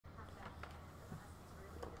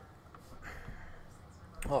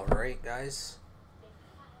All right, guys.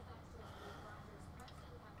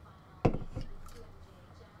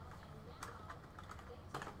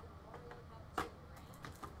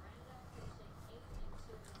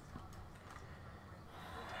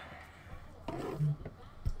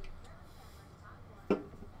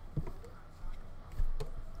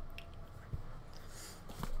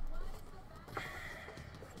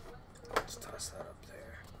 Let's toss that up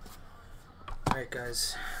there. All right,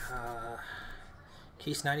 guys.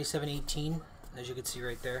 Case 9718, as you can see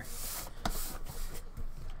right there.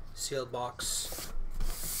 Sealed box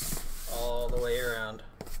all the way around.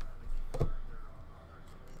 None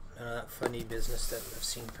of that funny business that I've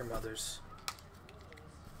seen from others.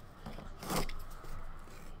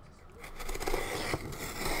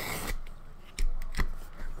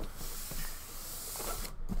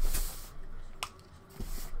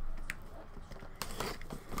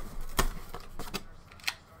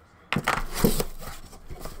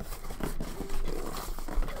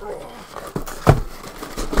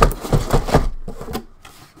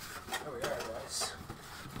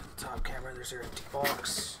 There's your empty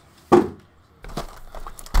box.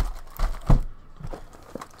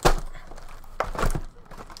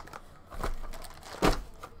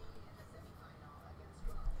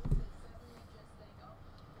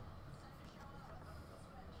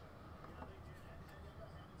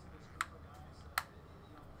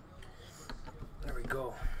 There we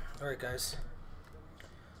go. Alright, guys.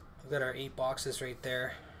 We've got our 8 boxes right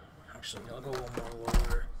there. Actually, I'll go one more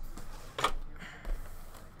lower.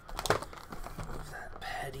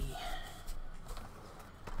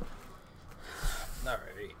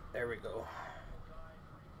 Alright, there we go.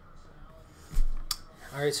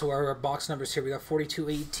 Alright, so our box numbers here, we got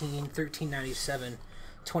 4218, 1397,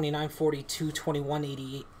 2942,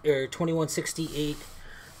 2188, 2168,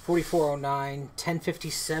 4409,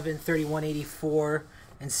 1057, 3184,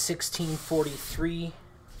 and 1643.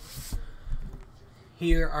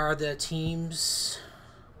 Here are the teams.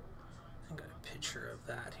 I got a picture of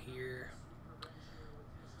that here.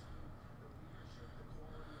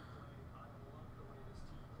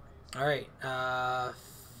 Alright,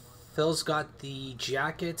 Phil's got the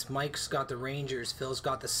Jackets, Mike's got the Rangers, Phil's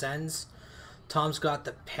got the Sens, Tom's got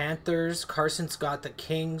the Panthers, Carson's got the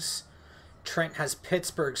Kings, Trent has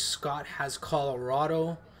Pittsburgh, Scott has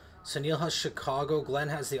Colorado, Sunil has Chicago, Glenn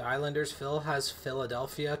has the Islanders, Phil has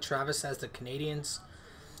Philadelphia, Travis has the Canadiens,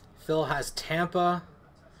 Phil has Tampa,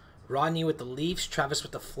 Rodney with the Leafs, Travis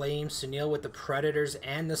with the Flames, Sunil with the Predators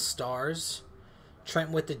and the Stars,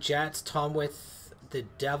 Trent with the Jets, Tom with the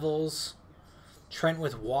Devils, Trent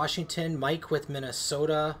with Washington, Mike with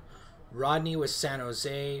Minnesota, Rodney with San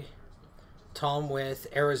Jose, Tom with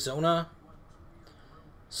Arizona,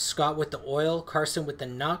 Scott with the Oil, Carson with the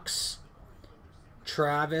Nucks,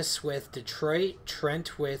 Travis with Detroit,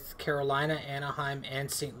 Trent with Carolina, Anaheim, and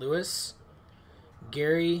St. Louis,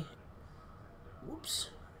 Gary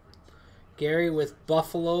with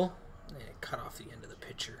Buffalo. Cut off the end of the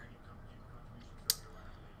picture.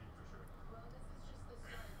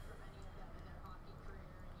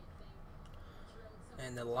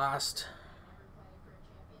 And the last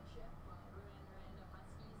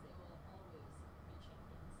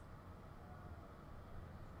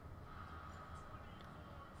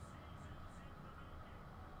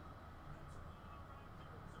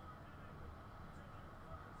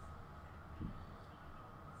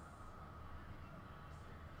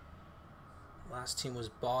team was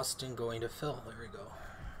Boston going to Phil. There we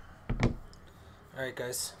go. Alright,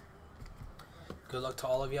 guys. Good luck to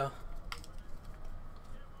all of you.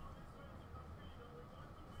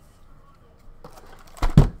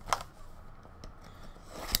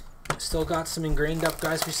 Still got some ingrained up,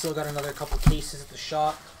 guys. We still got another couple cases at the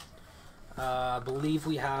shop. I believe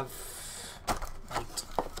we have like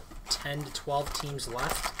 10 to 12 teams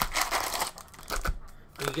left.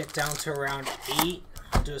 We get down to around 8.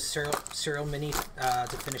 I'll do a serial mini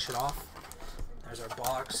to finish it off. There's our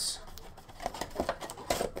box.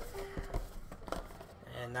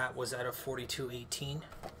 And that was out of 4218.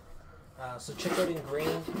 So check out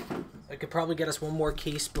ingrained. I could probably get us one more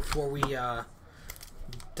case before we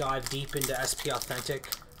dive deep into SP Authentic.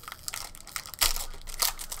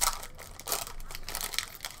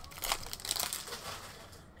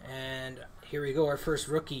 And here we go, our first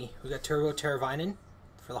rookie. We got Turbo Teravainen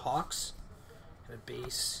for the Hawks. Got a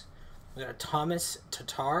base. We got a Thomas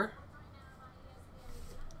Tatar.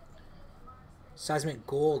 Seismic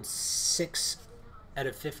Gold, 6 out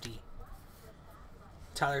of 50.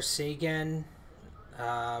 Tyler Seguin,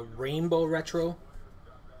 Rainbow Retro.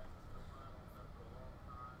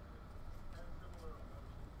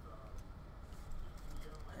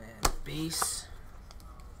 And base.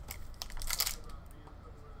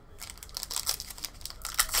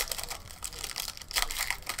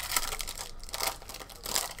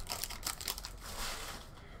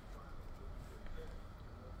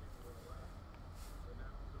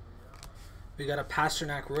 We got a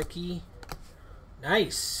Pasternak rookie.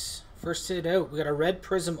 Nice. First hit out. We got a red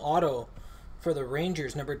prism auto for the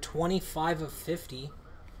Rangers, number 25 of 50.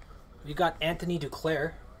 We got Anthony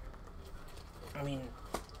Duclair. I mean,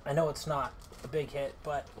 I know it's not a big hit,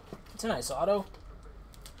 but it's a nice auto.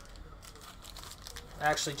 I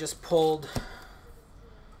actually just pulled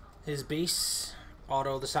his base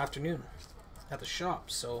auto this afternoon at the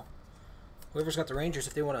shop, so whoever's got the Rangers,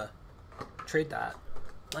 if they want to trade that,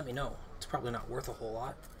 let me know. It's probably not worth a whole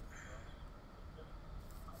lot.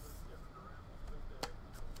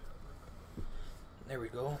 There we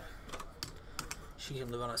go. She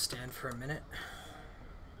can live on a stand for a minute.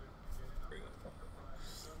 We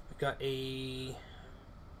got a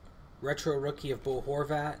retro rookie of Bo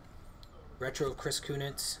Horvat, retro of Chris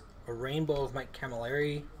Kunitz, a rainbow of Mike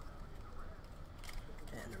Camilleri,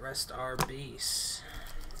 and the rest are base.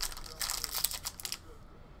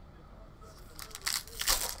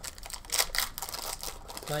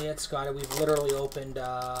 Not yet, Scotty. We've literally opened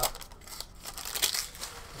this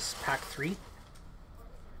is pack 3.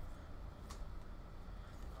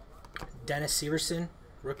 Dennis Severson,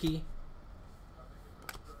 rookie.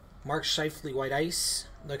 Mark Scheifele, white ice.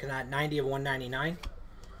 Looking at 90 of 199.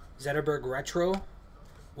 Zetterberg retro.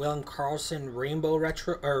 William Karlsson rainbow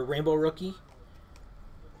retro or rainbow rookie.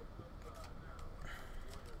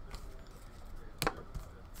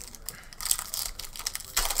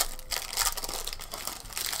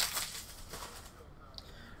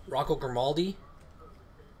 Rocco Grimaldi,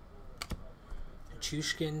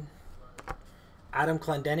 Chushkin, Adam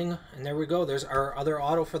Clendening, and there we go. There's our other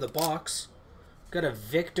auto for the box. Got a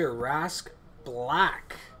Victor Rask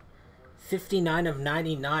black, 59 of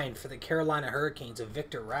 99 for the Carolina Hurricanes. A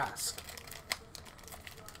Victor Rask.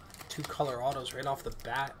 2 color autos right off the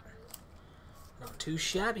bat. Not too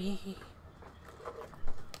shabby.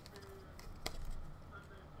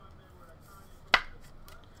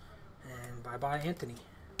 And bye bye Anthony.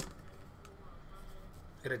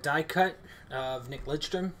 Got a die cut of Nick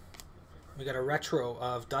Lidstrom. We got a retro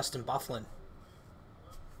of Dustin Byfuglien.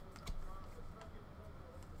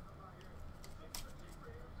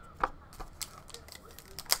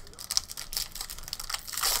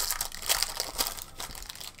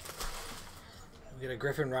 We got a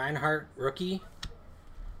Griffin Reinhart rookie.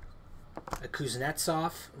 A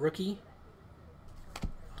Kuznetsov rookie.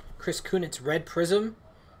 Chris Kunitz red prism,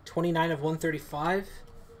 29 of 135.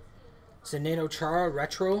 Zdeno Chara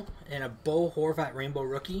retro and a Bo Horvat rainbow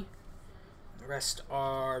rookie. The rest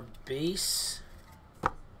are base.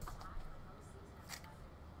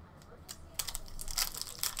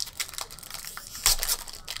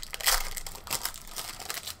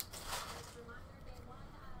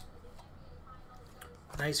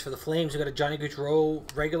 Nice for the Flames. We got a Johnny Gaudreau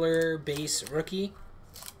regular base rookie.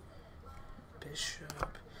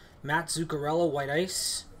 Bishop. Matt Zuccarello white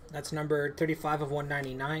ice. That's number 35 of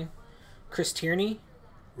 199. Chris Tierney,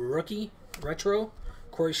 rookie, retro.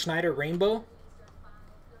 Corey Schneider, rainbow.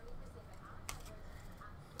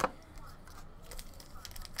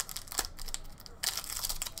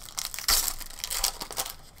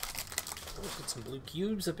 Let's get some blue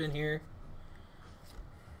cubes up in here.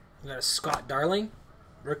 We got a Scott Darling,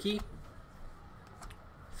 rookie.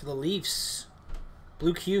 For the Leafs,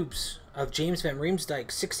 blue cubes of James Van Riemsdyk,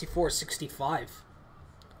 64-65.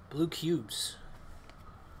 Blue cubes.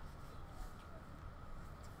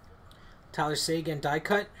 Tyler Seguin die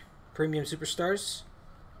cut, premium superstars,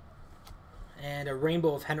 and a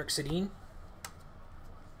rainbow of Henrik Sedin.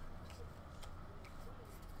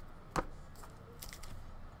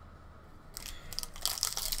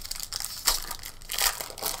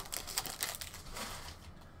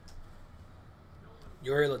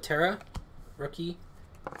 Yuri Laterra, rookie.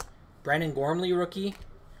 Brandon Gormley, rookie.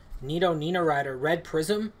 Nito Niederreiter red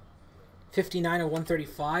prism, 59 of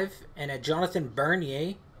 135, and a Jonathan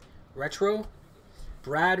Bernier retro.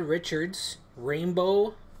 Brad Richards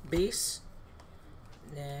rainbow base,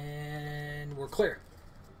 and we're clear.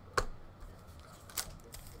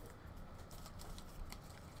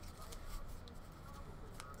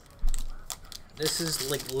 This is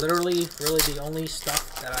like literally really the only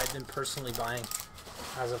stuff that I've been personally buying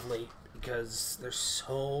as of late because there's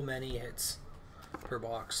so many hits per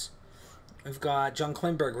box. We've got John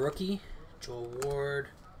Klingberg rookie, Joel Ward,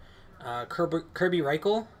 Kirby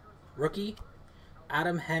Reichel rookie,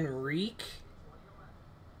 Adam Henrique.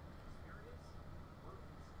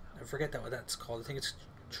 I forget what that's called. I think it's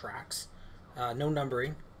tracks. No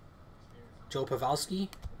numbering. Joe Pavelski.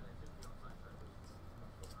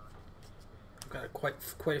 I've got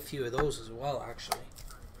quite a few of those as well, actually.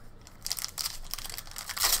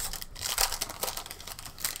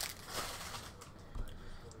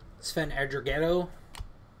 Sven Adrigetto.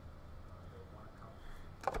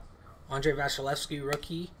 Andre Vasilevsky,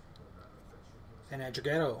 rookie. Sven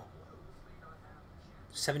Adrigetto.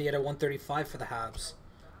 70 out of 135 for the Habs.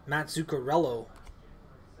 Matt Zuccarello.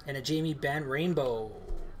 And a Jamie Benn rainbow.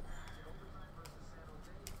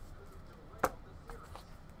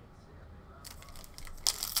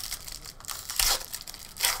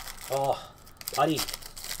 Oh, buddy.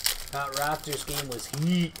 That Raptors game was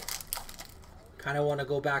heat. Kind of want to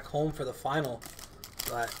go back home for the final.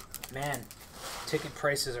 But, man, ticket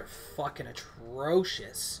prices are fucking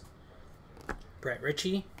atrocious. Brett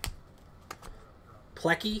Ritchie.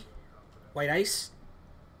 Plecky. White Ice.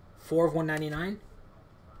 4 of 199.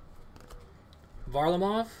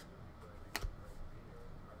 Varlamov.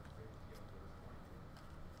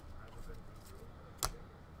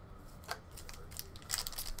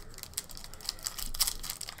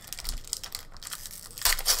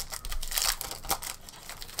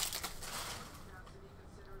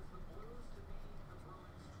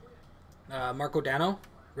 Marco Dano,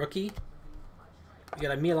 rookie. You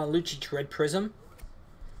got a Milan Lucic red prism.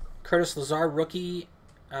 Curtis Lazar, rookie,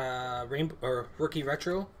 rainbow or rookie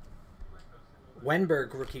retro.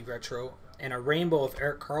 Wenberg, rookie retro, and a rainbow of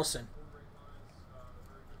Erik Karlsson.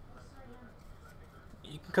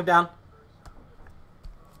 You can come down.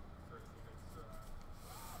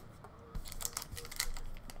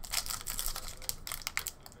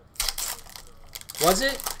 Was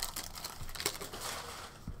it?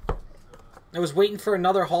 I was waiting for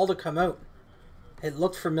another haul to come out. It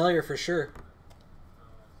looked familiar for sure.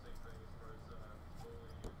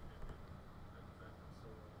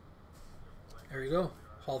 There we go.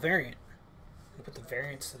 Haul variant. I'll put the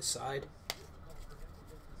variants to the side.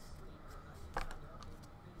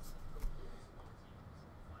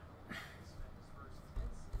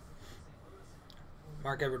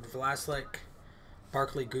 Mark-Edward Vlasic.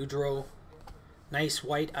 Barclay Goodrow. Nice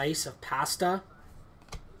white ice of Pasta.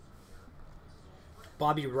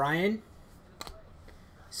 Bobby Ryan.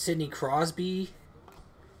 Sidney Crosby.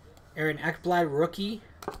 Aaron Ekblad, rookie.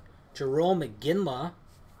 Jerome McGinley.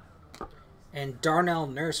 And Darnell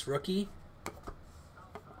Nurse, rookie.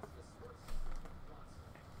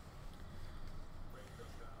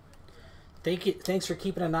 Thanks for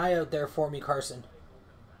keeping an eye out there for me, Carson.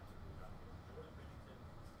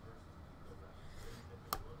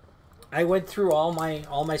 I went through all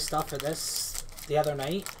my stuff for this the other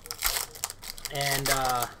night, and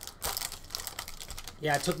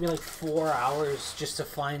yeah, it took me like 4 hours just to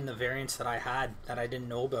find the variants that I had that I didn't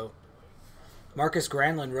know about. Marcus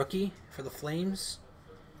Granlund, rookie for the Flames.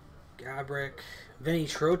 Gabrick. Vinny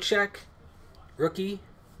Trocheck, rookie.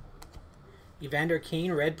 Evander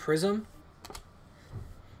Kane, red prism.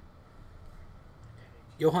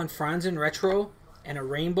 Johan Franzen, retro. And a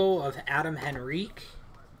rainbow of Adam Henrique.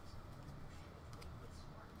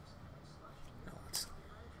 No,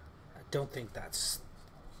 I don't think that's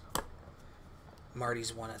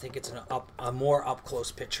Marty's one. I think it's a more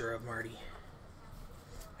up-close picture of Marty.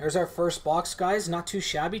 There's our first box, guys. Not too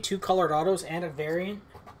shabby. 2 colored autos and a variant.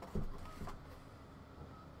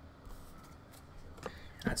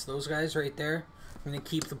 That's those guys right there. I'm going to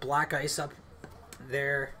keep the black ice up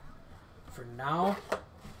there for now.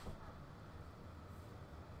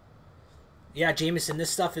 Yeah, Jameson, this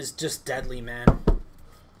stuff is just deadly, man.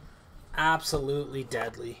 Absolutely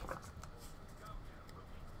deadly.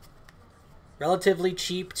 Relatively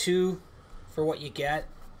cheap, too, for what you get.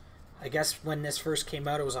 I guess when this first came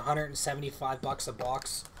out, it was $175 a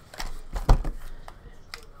box.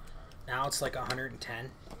 Now it's like $110.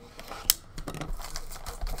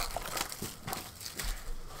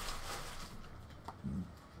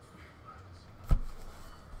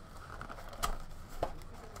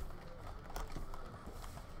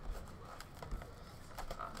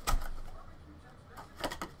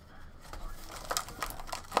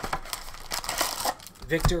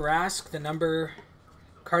 Victor Rask, the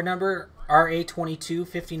card number RA22,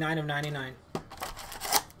 59 of 99.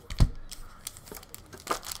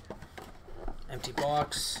 Empty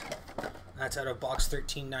box. That's out of box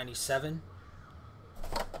 1397.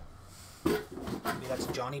 Maybe that's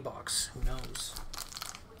a Johnny box. Who knows?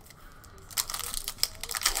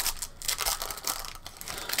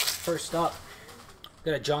 First up,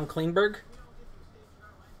 got a John Klingberg.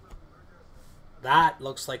 That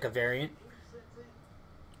looks like a variant.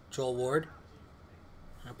 Joel Ward.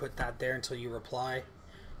 I'll put that there until you reply.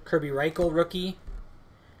 Kirby Reichel, rookie.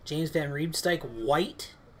 James Van Riemsdyk,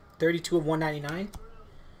 white. 32 of 199.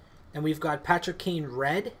 And we've got Patrick Kane,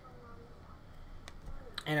 red.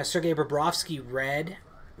 And a Sergei Bobrovsky, red.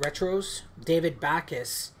 Retros. David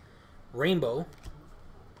Backes, rainbow.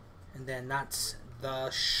 And then that's the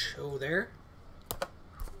show there.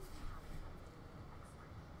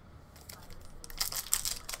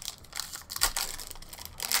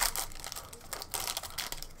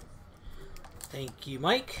 Thank you,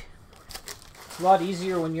 Mike. It's a lot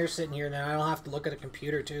easier when you're sitting here, then I don't have to look at a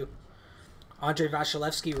computer, too. Andre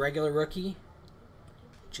Vasilevsky, regular rookie.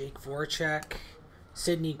 Jake Voracek.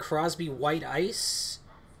 Sidney Crosby, white ice.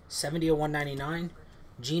 70/199.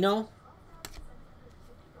 Gino.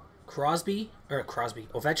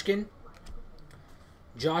 Ovechkin.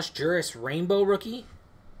 Josh Juris, rainbow rookie.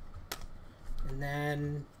 And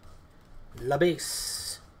then La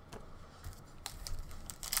Base.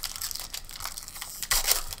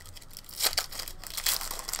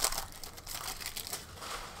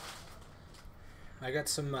 I got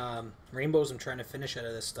some rainbows I'm trying to finish out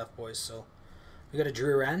of this stuff, boys. So we got a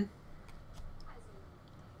Drew Ren,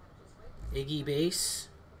 Iggy base,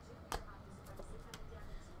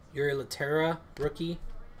 Yuri Laterra rookie,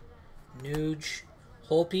 Nuge,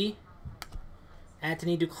 Holpe,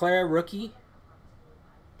 Anthony Duclair rookie,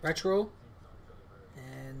 retro,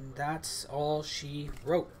 and that's all she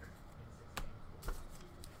wrote.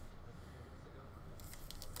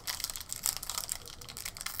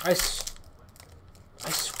 I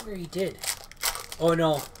swear he did. Oh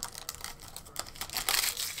no.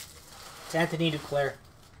 It's Anthony Duclair.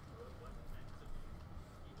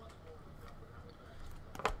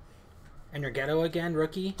 Energetto again,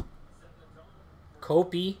 rookie.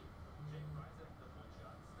 Kopi.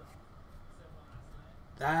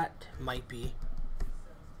 That might be.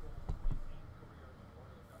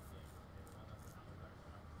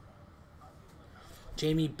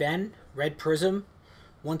 Jamie Benn, red prism.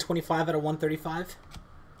 125/135.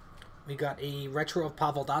 We got a retro of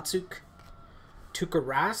Pavel Datsyuk. Tuukka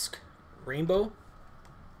Rask, rainbow.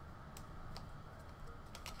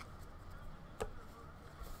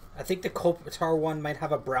 I think the Kopitar one might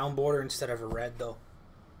have a brown border instead of a red, though.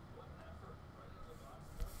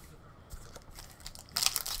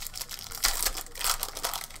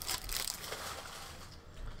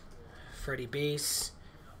 Freddie base.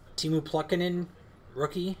 Timu Plukkinen,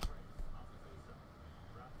 rookie.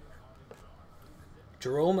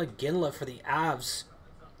 Jerome McGinley for the Avs.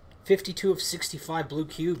 52/65 blue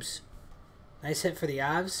cubes. Nice hit for the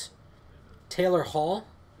Avs. Taylor Hall.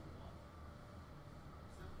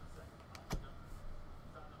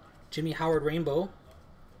 Jimmy Howard rainbow.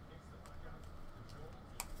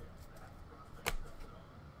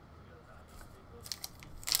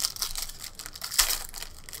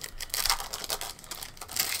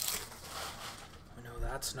 No,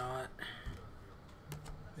 that's not.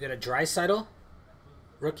 We got a Draisaitl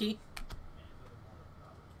rookie.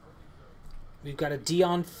 We've got a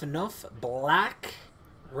Dion Phaneuf black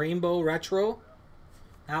rainbow retro.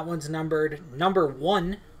 That one's numbered number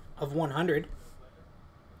 1/100.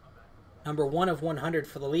 Number 1/100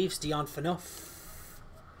 for the Leafs, Dion Phaneuf.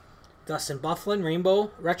 Dustin Byfuglien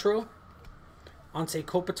rainbow retro. Anze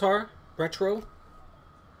Kopitar retro.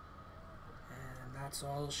 And that's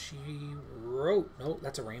all she wrote. Nope,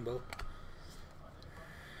 that's a rainbow.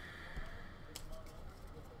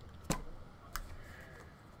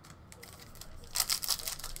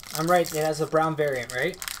 I'm right, it has a brown variant,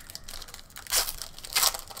 right?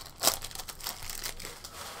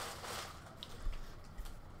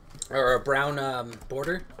 Or a brown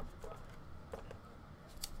border.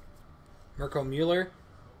 Mirko Mueller.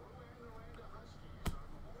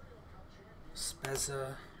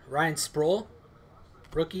 Spezza. Ryan Sproul,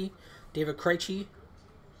 rookie. David Krejci.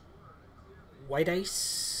 White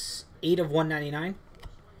ice. 8/199.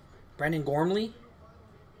 Brendan Gormley.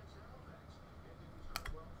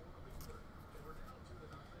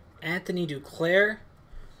 Anthony Duclair,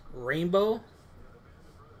 rainbow.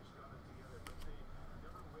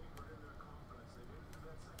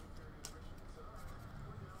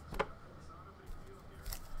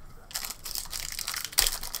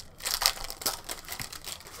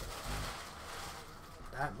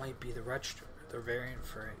 That might be the variant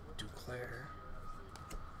for Duclair.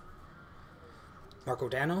 Marco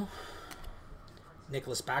Dano,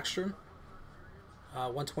 Nicholas Backstrom,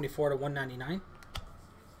 124/199.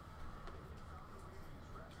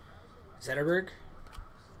 Zetterberg,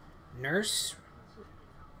 Nurse,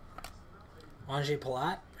 Ange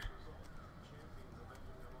Palat,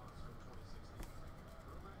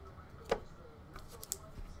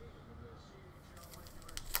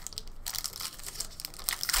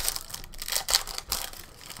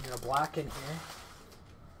 got a black in here.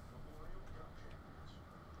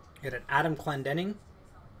 Got an Adam Clendenning,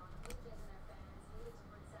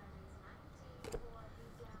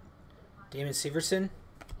 Damon Severson.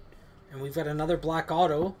 And we've got another black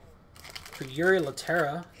auto for Yuri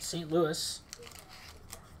Laterra, St. Louis.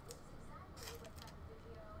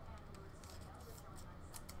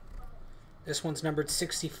 This one's numbered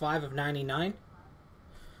 65 of 99.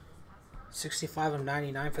 65 of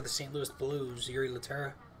 99 for the St. Louis Blues, Yuri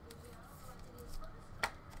Laterra.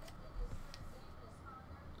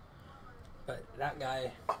 But that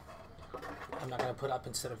guy, I'm not going to put up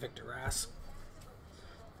instead of Victor Rask.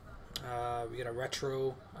 We got a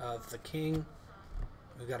retro of the King.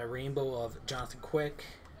 We got a rainbow of Jonathan Quick.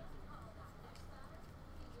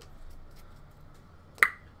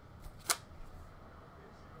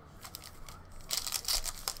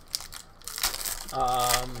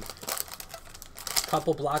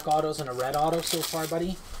 Couple black autos and a red auto so far,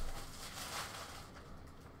 buddy.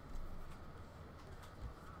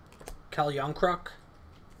 Cal Youngkruk.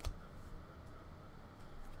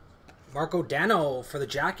 Marco Dano for the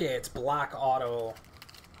Jackets, black auto.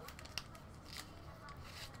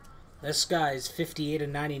 This guy's 58 of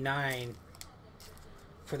 99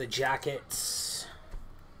 for the Jackets.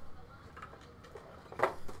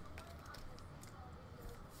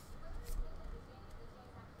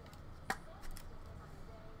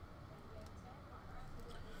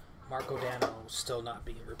 Marco Dano still not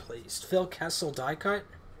being replaced. Phil Kessel die cut.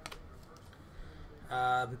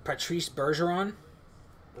 Patrice Bergeron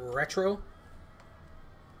retro.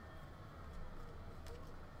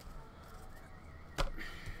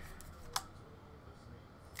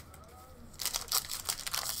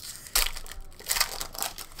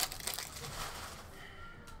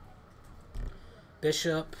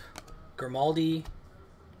 Bishop, Grimaldi,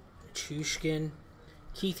 Chushkin,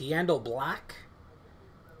 Keith Yandel black.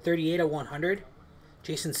 38 of 100.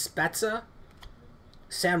 Jason Spezza.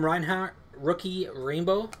 Sam Reinhart, rookie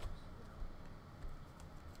rainbow.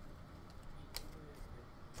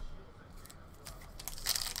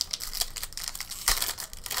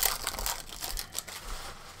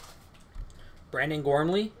 Brandon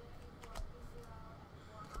Gormley.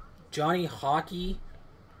 Johnny Hockey.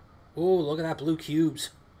 Ooh, look at that blue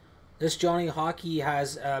cubes. This Johnny Hockey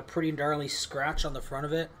has a pretty gnarly scratch on the front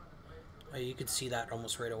of it. You can see that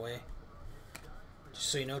almost right away. Just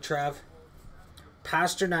so you know, Trav.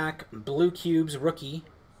 Pasternak, Blue Cubes, rookie.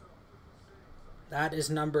 That is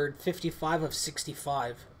numbered 55 of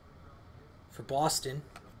 65 for Boston.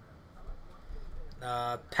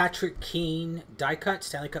 Patrick Kane, die cut,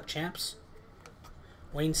 Stanley Cup champs.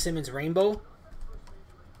 Wayne Simmons, rainbow.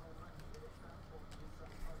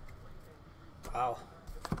 Wow.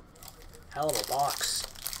 Hell of a box.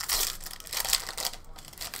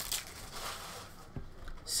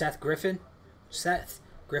 Seth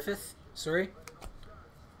Griffith, sorry.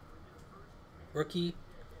 Rookie.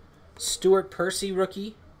 Stuart Percy,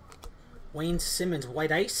 rookie. Wayne Simmons,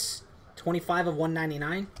 white ice. 25 of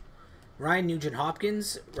 199. Ryan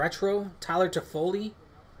Nugent-Hopkins, retro. Tyler Toffoli,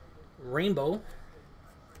 rainbow.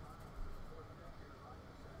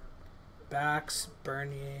 Bax,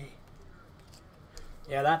 Bernier.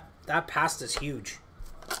 Yeah, that past is huge.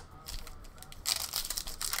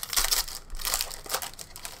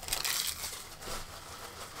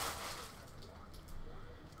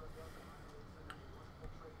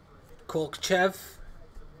 Kolchev,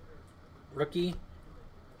 rookie.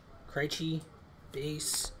 Krejci,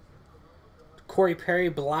 base. Corey Perry,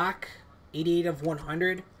 black. 88 of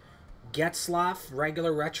 100. Getzlaff,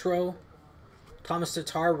 regular retro. Thomas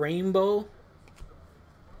Tatar, rainbow.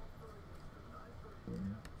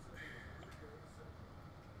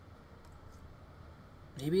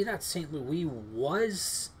 Maybe that St. Louis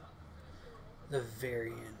was the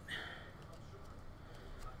variant.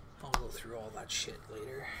 I'll go through all that shit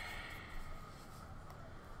later.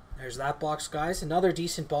 There's that box, guys. Another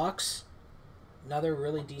decent box. Another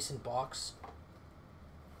really decent box.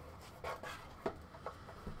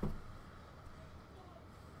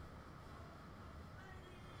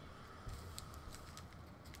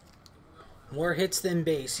 More hits than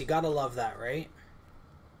base. You gotta love that, right?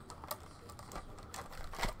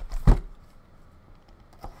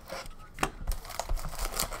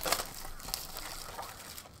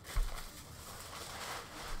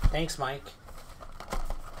 Thanks, Mike.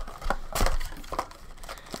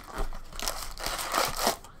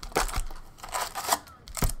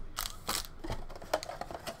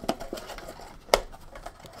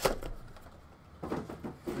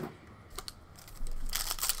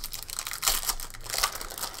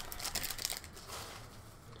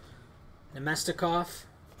 Nemestikov,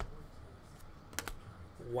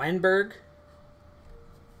 Weinberg,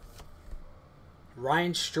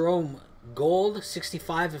 Ryan Strome, gold,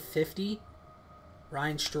 65 of 50.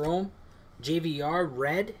 Ryan Strome, JVR,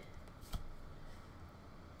 red.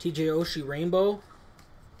 TJ Oshie, rainbow.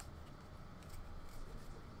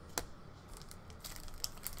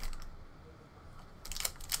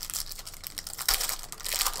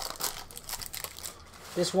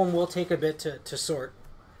 This one will take a bit to sort,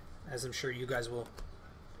 as I'm sure you guys will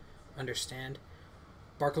understand.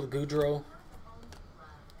 Barclay Goodrow,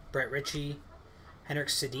 Brett Ritchie, Henrik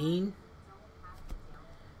Sedin,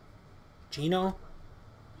 Gino,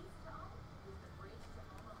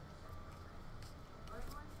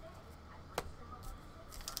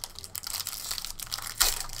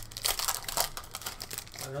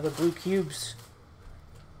 another blue cubes,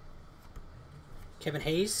 Kevin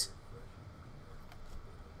Hayes.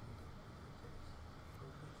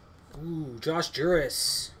 Ooh, Josh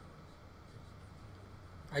Juris.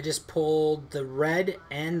 I just pulled the red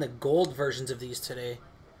and the gold versions of these today.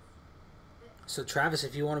 So Travis,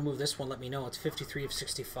 if you want to move this one, let me know. It's 53 of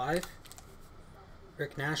 65.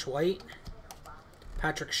 Rick Nash white.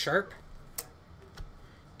 Patrick Sharp.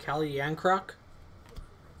 Callie Yancroc.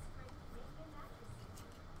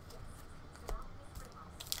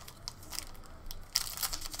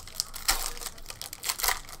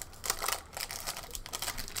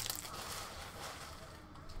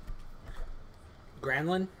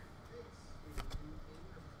 Granlund,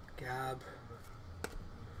 Gab,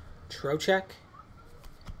 Trocheck,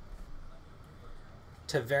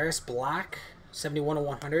 Tavares Black, 71 of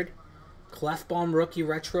 100, Clefbaum rookie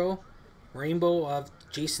retro, rainbow of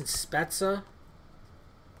Jason Spezza,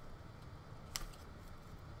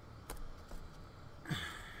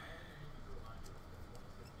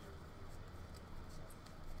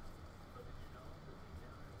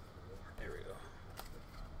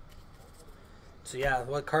 so yeah,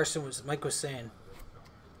 what Mike was saying.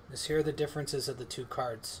 Here are the differences of the two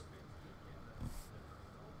cards.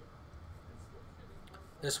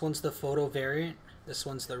 This one's the photo variant. This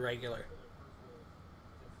one's the regular.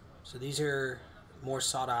 So these are more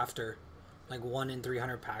sought after, like 1 in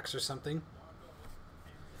 300 packs or something.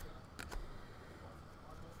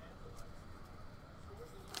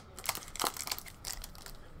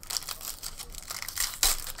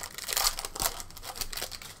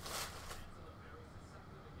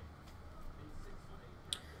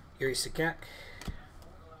 Yuri Sakek,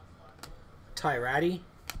 Ty Ratty,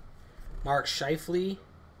 Mark Scheifele,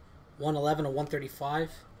 111 of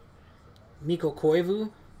 135, Mikko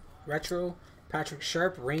Koivu, retro, Patrick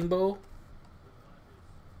Sharp, rainbow,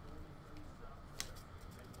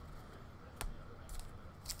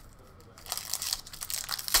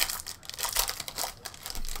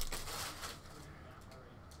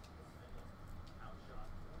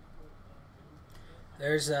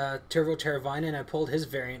 there's Turvo Teravainen. I pulled his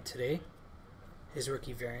variant today. His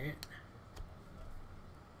rookie variant.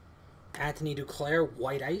 Anthony Duclair,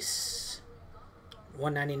 white ice.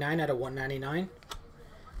 199 out of 199.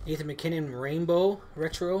 Nathan McKinnon, rainbow,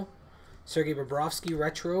 retro. Sergei Bobrovsky,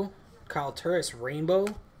 retro. Kyle Turris, rainbow.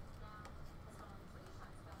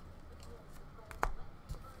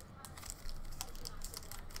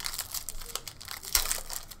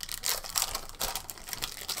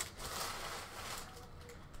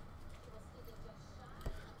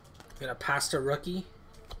 We got a Pasta rookie.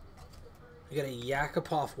 We got a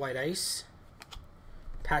Yakupov white ice.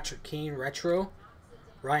 Patrick Kane retro.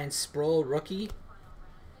 Ryan Sproul rookie.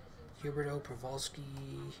 Huberto Pavelski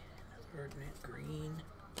Ordinate green.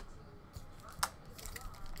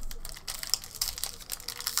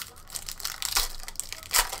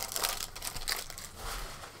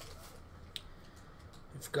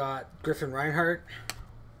 We've got Griffin Reinhart.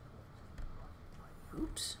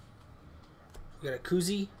 Oops. We got a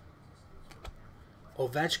Kuzi.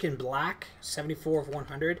 Ovechkin Black, 74 of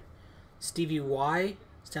 100. Stevie Y,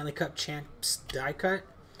 Stanley Cup Champs die cut.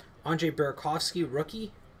 Andrei Burakovsky,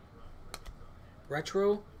 rookie.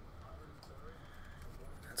 Retro.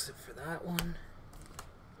 That's it for that one.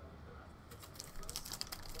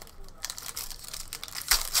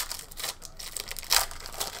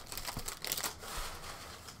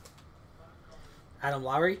 Adam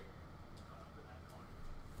Lowry.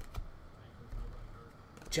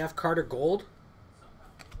 Jeff Carter Gold.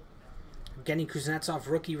 Evgeny Kuznetsov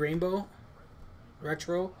rookie rainbow,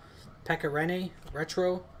 retro. Pekka Rinne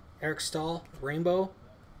retro. Eric Stahl rainbow.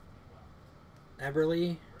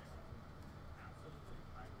 Eberle.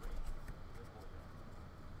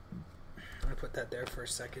 I'm gonna put that there for a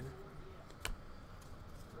second.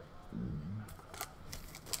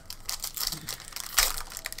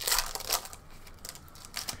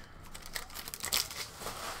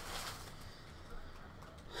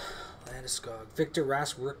 Landeskog. Victor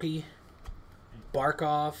Rask rookie.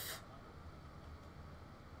 Barkov.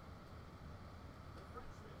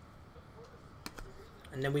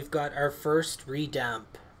 And then we've got our first redamp.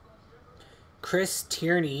 Chris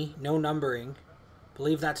Tierney, no numbering.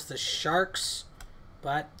 Believe that's the Sharks,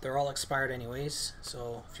 but they're all expired anyways.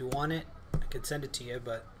 So if you want it, I could send it to you,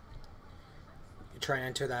 but you try and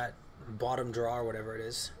enter that bottom draw or whatever it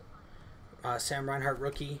is. Sam Reinhart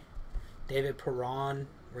rookie. David Perron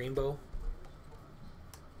rainbow.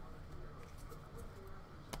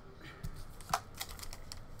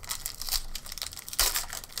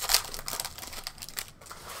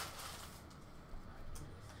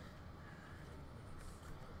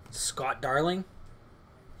 Scott Darling.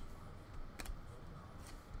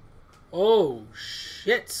 Oh,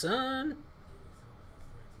 shit, son.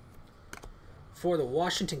 For the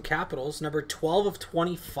Washington Capitals, number 12 of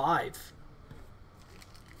 25.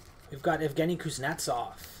 We've got Evgeny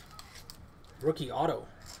Kuznetsov. Rookie auto.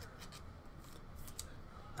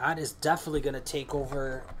 That is definitely going to take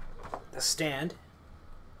over the stand.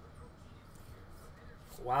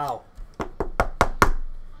 Wow.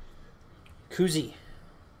 Kuzi.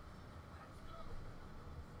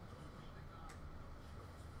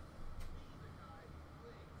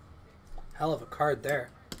 Hell of a card there.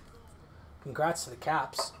 Congrats to the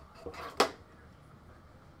Caps.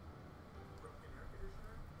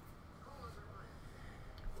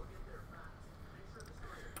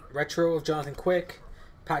 Retro of Jonathan Quick.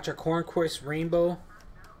 Patrick Hornquist rainbow.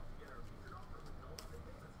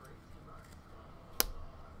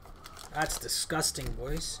 That's disgusting,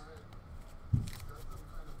 boys.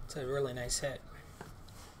 It's a really nice hit.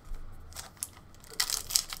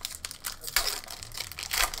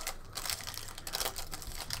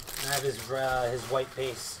 I have his white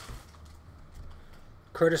base.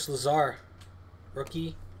 Curtis Lazar,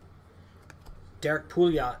 rookie. Derek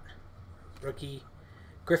Pouliot, rookie.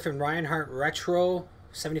 Griffin Reinhart, retro,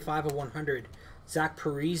 75 of 100. Zach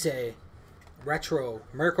Parise, retro.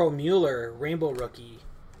 Mirko Mueller, rainbow rookie.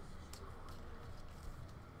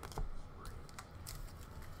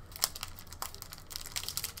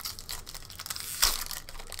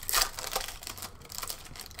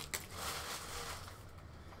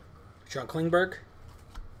 John Klingberg,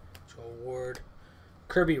 Joe Ward,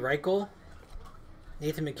 Kirby Reichel,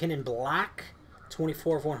 Nathan McKinnon Black,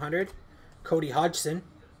 24 of 100, Cody Hodgson,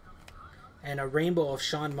 and a rainbow of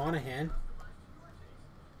Sean Monahan.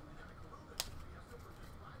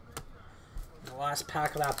 The last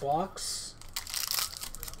pack of that box.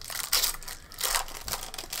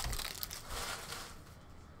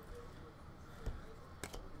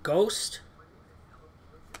 Ghost.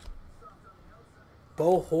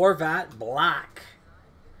 Bo Horvat Black.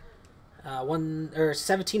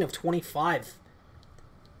 17 of 25.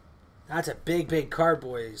 That's a big card,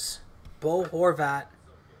 boys. Bo Horvat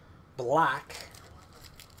Black.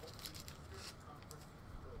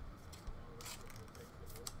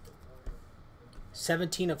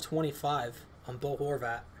 $17 of 25 on Bo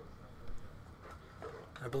Horvat.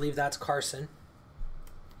 I believe that's Carson.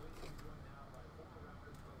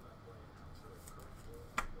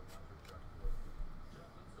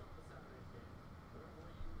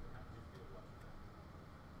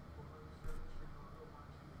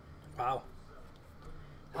 Wow.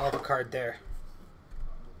 Hell of a card there.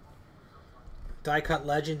 Die cut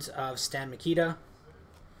legends of Stan Mikita.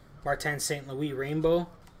 Martin St. Louis rainbow.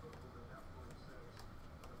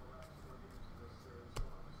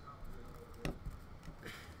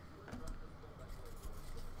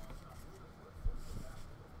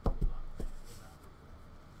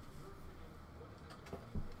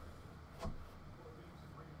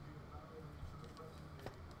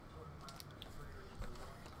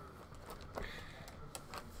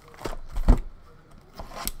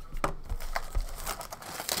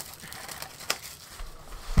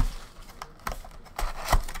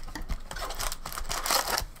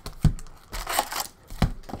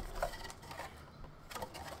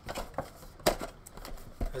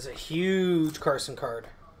 That's a huge Carson card.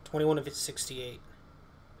 21 of 68.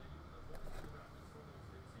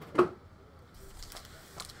 There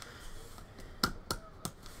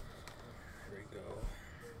we go.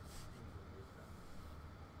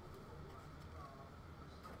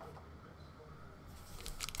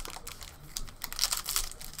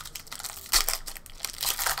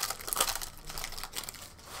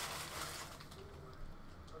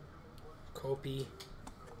 Kopi.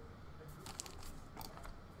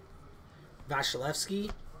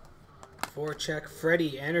 Vasilevsky, forecheck.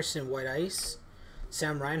 Freddie Anderson, white ice.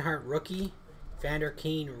 Sam Reinhart, rookie. Vander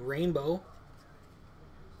Kane, rainbow.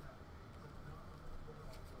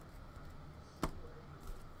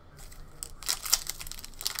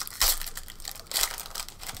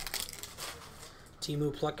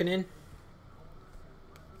 Timu Plukkinen.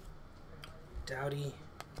 Doughty.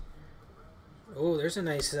 Oh, there's a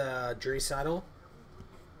nice Dre Saddle.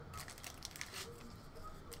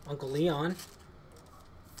 Uncle Leon.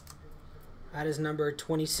 That is number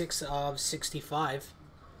 26 of 65.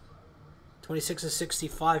 26 of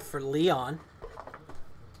 65 for Leon.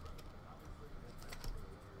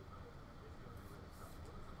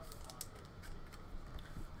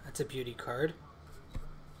 That's a beauty card.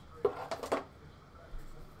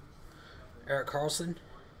 Eric Carlson.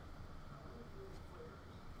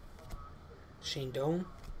 Shane Doan.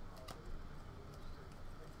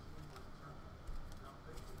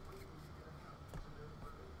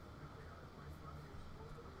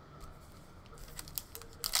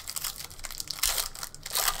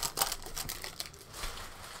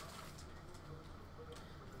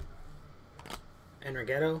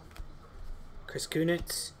 Enrigetto. Chris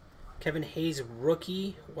Kunitz. Kevin Hayes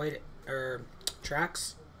rookie white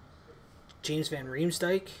tracks. James Van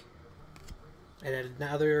Riemsdyk. And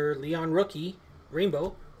another Leon rookie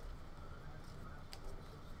rainbow.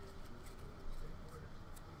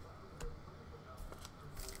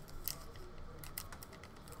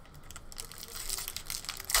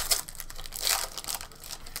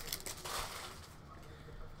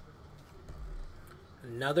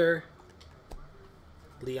 Another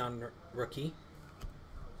Leon rookie.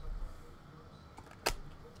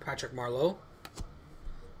 Patrick Marleau.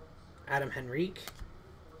 Adam Henrique.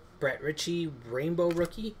 Brett Ritchie, rainbow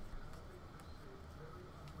rookie.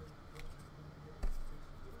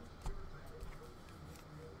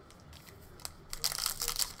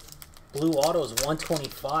 Blue autos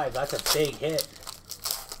 125. That's a big hit.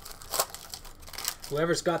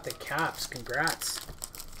 Whoever's got the caps, congrats.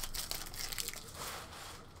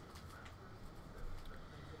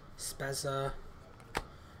 Spezza.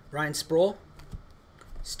 Ryan Sproul.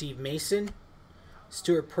 Steve Mason.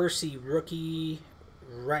 Stuart Percy, rookie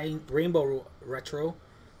rainbow retro.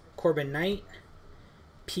 Corbin Knight.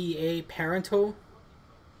 P.A. Parento,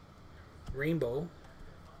 rainbow.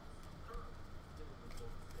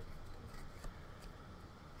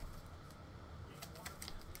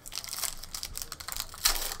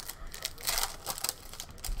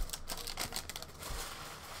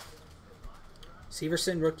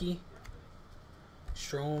 Severson, rookie.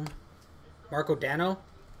 Strom. Marco Dano.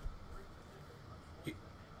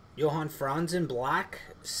 Johan Franzen, black.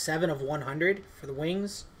 7 of 100 for the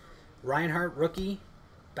Wings. Reinhardt, rookie.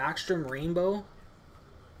 Backstrom, rainbow.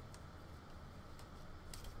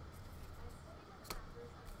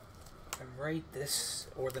 I'm right, this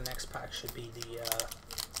or the next pack should be the...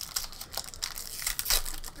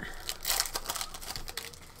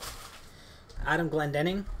 Adam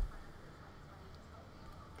Glendening.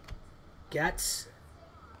 Getz.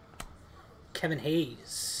 Kevin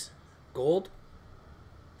Hayes. Gold.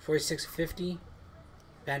 46.50.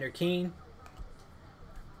 Vander Kane.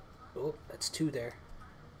 Oh, that's 2 there.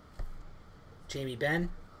 Jamie Benn.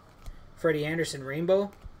 Freddie Anderson,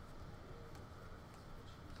 rainbow.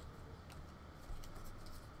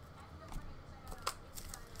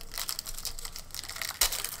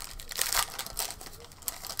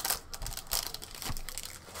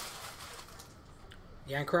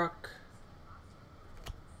 Yankrock.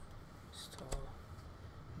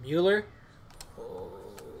 Mueller. Oh,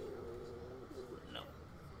 no.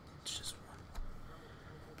 It's just one.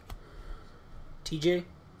 TJ.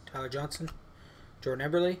 Tyler Johnson.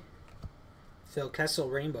 Jordan Eberle. Phil Kessel,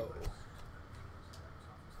 rainbow.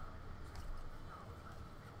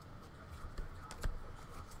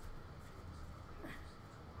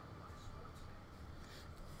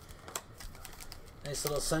 Nice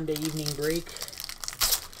little Sunday evening break.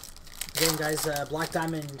 Again, guys, Black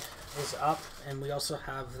Diamond is up, and we also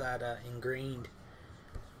have that ingrained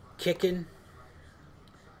kicking.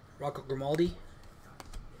 Rocco Grimaldi.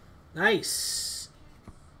 Nice.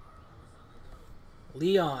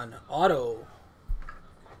 Leon auto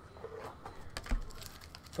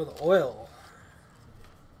for the oil.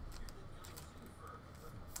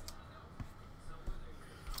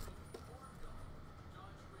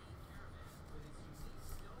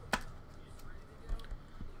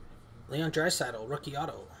 Leon Draisaitl, rookie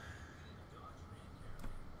auto.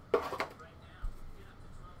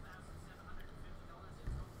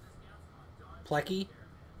 Plecky.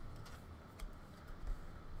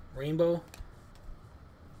 Rainbow.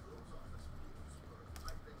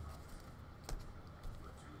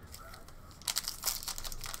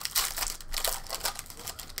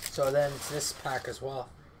 So then it's this pack as well.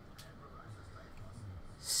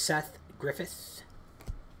 Seth Griffith.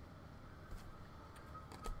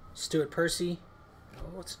 Stuart Percy.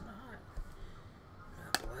 No, it's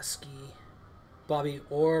not. Bolesky. Bobby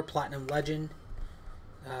Orr, Platinum Legend.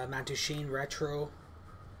 Matt Duchene, retro.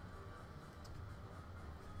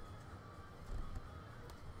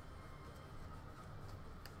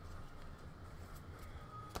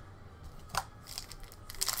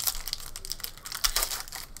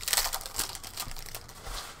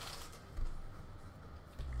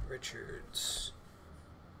 Richards.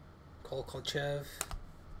 Kolkochev.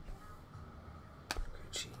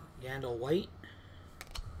 Yandel White.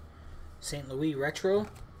 St. Louis Retro.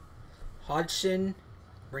 Hodgson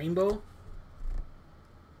Rainbow.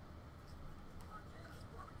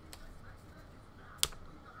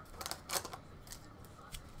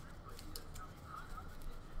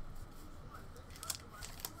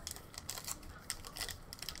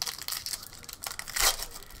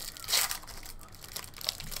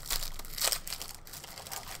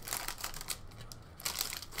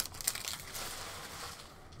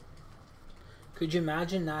 Could you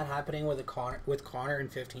imagine that happening with Connor in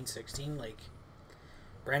 15-16? Like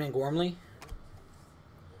Brandon Gormley,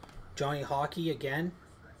 Johnny Hockey again,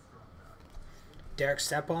 Derek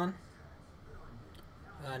Stepan,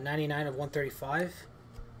 99 of 135,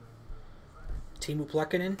 Timu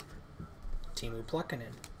Plekkanen.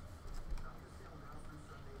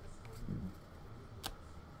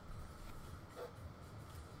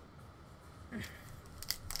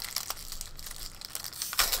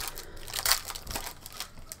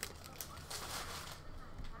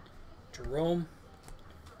 Jerome,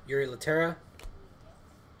 Yuri Laterra.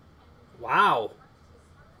 Wow.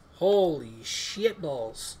 Holy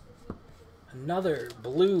shitballs. Another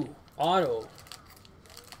blue auto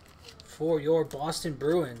for your Boston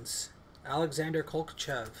Bruins. Alexander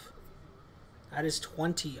Kolkochev. That is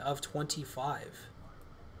 20 of 25.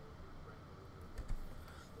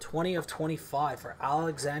 20 of 25 for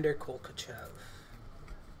Alexander Kolkochev.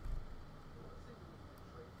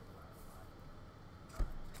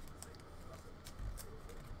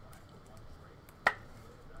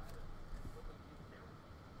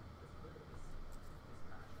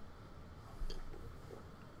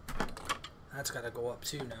 That's got to go up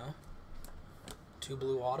too now. 2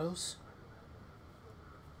 blue autos.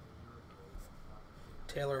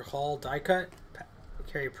 Taylor Hall die cut.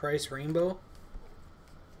 Carey Price Rainbow.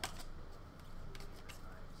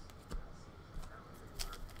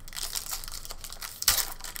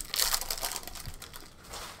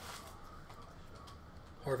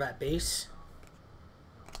 Horvat base.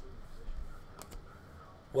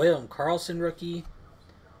 William Karlsson rookie.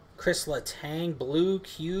 Chris Letang blue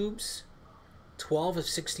cubes. 12 of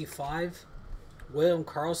 65. William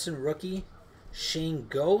Karlsson rookie. Shane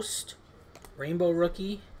Ghost Rainbow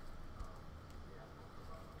rookie.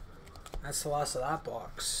 That's the last of that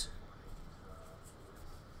box.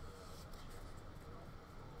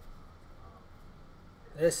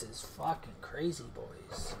 This is fucking crazy,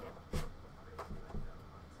 boys.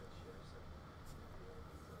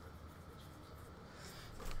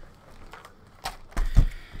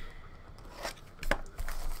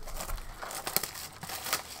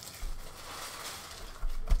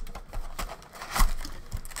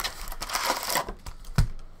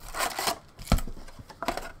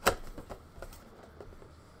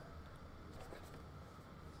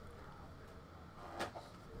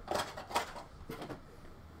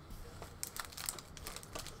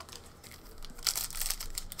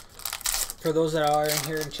 For those that are in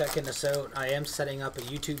here and checking us out, I am setting up a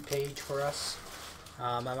YouTube page for us.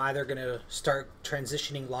 I'm either going to start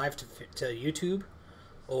transitioning live to YouTube,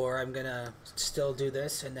 or I'm going to still do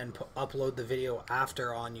this and then upload the video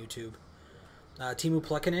after on YouTube. Timu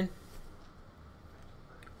Plekkanen,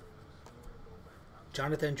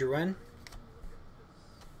 Jonathan Drouin,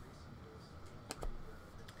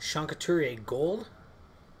 Sean Couturier Gold,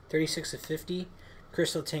 36 of 50,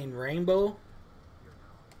 Chris Letang Rainbow,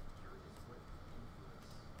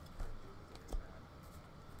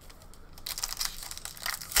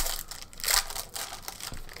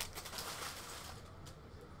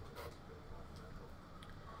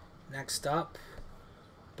 next up,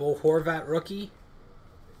 Bo Horvat rookie.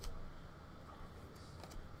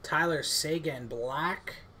 Tyler Seguin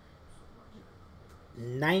black.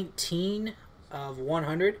 19 of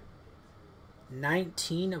 100.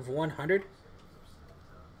 19 of 100.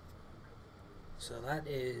 So that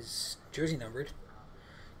is jersey numbered.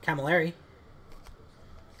 Camilleri.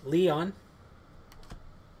 Leon.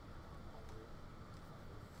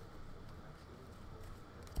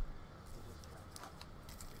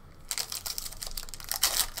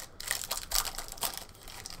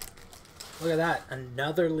 Look at that.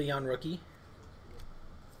 Another Leon rookie.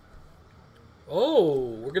 Oh,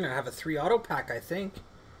 we're going to have a 3 auto pack, I think.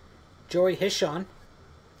 Joey Hishon.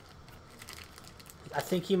 I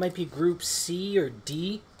think he might be Group C or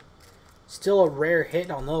D. Still a rare hit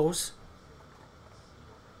on those.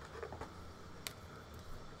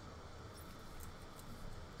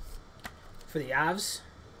 For the Avs.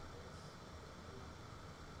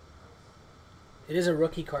 It is a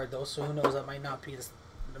rookie card, though, so who knows? That might not be a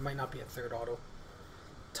 3rd auto.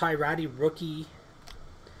 Ty Ratty, rookie.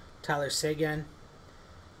 Tyler Seguin.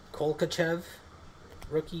 Kolkachev,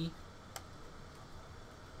 rookie.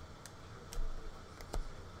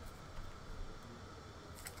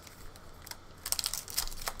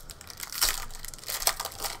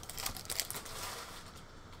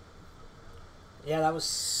 Yeah, that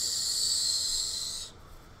was...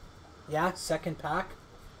 Yeah, second pack.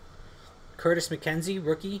 Curtis McKenzie,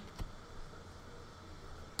 rookie.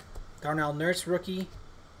 Darnell Nurse, rookie.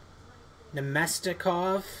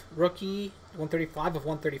 Nemestikov, rookie. 135 of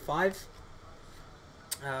 135.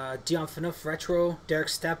 Dion Phaneuf, retro. Derek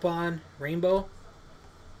Stepan, rainbow.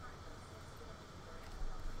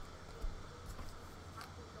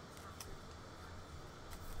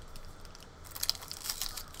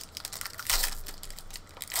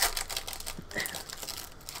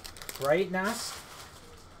 Right, Nas?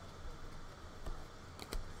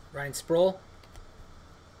 Ryan Sproul.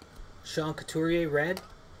 Sean Couturier, red.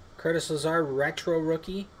 Curtis Lazar, retro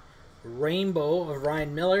rookie. Rainbow of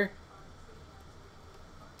Ryan Miller.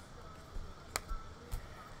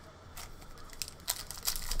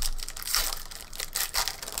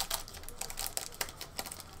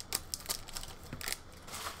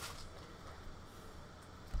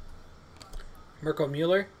 Mirko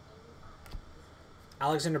Mueller.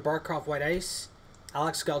 Alexander Barkov, white ice.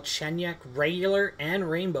 Alex Galchenyuk, regular and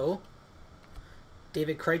rainbow.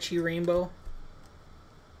 David Krejci, rainbow.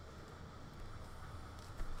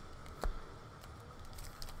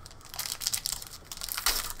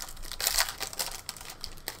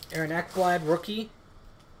 Aaron Ekblad, rookie.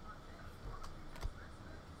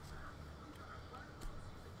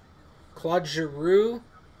 Claude Giroux,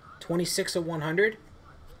 26 of 100.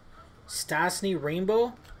 Stastny,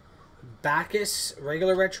 rainbow. Bacchus,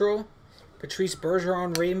 regular retro. Patrice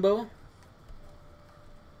Bergeron, rainbow.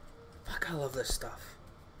 Fuck, I love this stuff.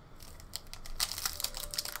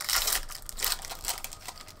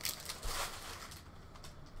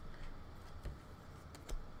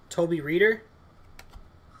 Toby Reeder.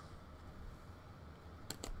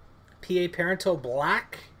 PA Parento,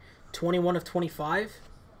 black. 21 of 25.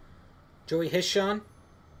 Joey Hishon,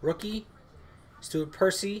 rookie. Stuart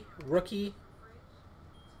Percy, rookie.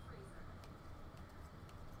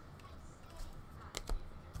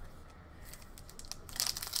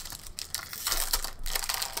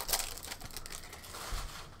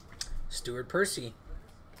 Stuart Percy.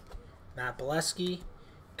 Matt Bolesky.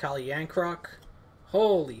 Kali Yankrok.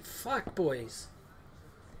 Holy fuck, boys.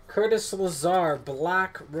 Curtis Lazar,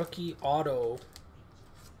 black rookie auto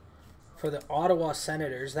for the Ottawa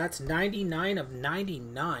Senators. That's 99 of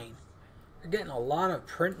 99. We're getting a lot of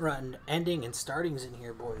print run ending and startings in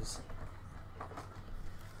here, boys.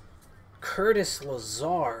 Curtis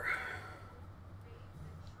Lazar.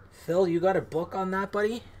 Phil, you got a book on that,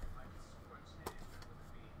 buddy?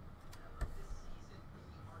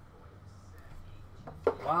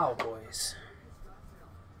 Wow, boys.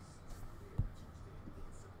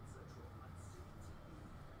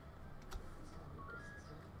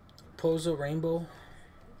 Pozo rainbow.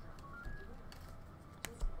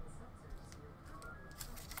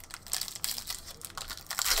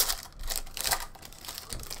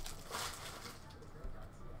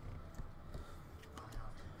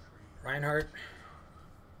 Reinhardt.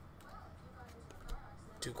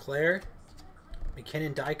 Duclair.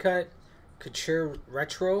 McKinnon die cut. Couture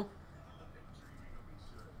retro.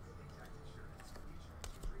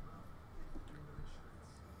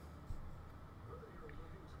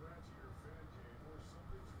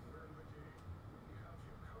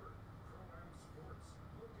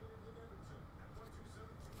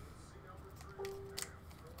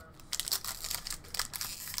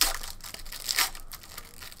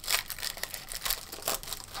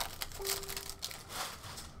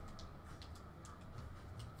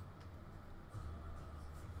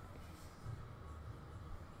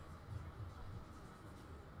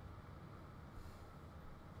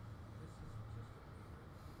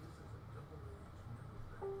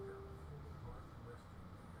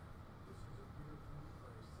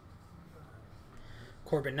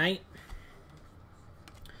 Corbin Knight.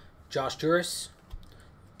 Josh Juris.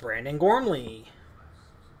 Brandon Gormley.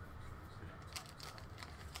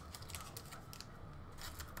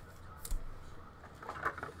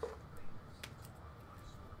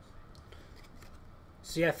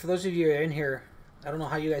 So yeah, for those of you who are in here, I don't know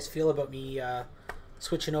how you guys feel about me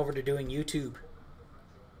switching over to doing YouTube.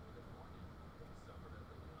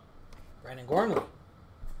 Brandon Gormley.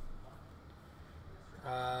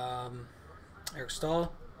 Eric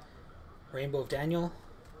Stahl. Rainbow of Daniel.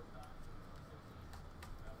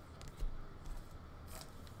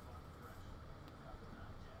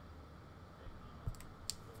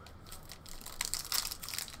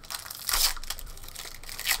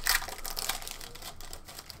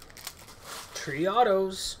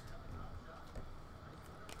 Triados.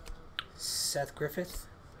 Seth Griffith.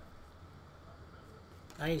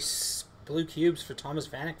 Nice. Blue cubes for Thomas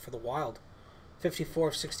Vanek for the Wild. 54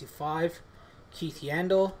 of 65. Keith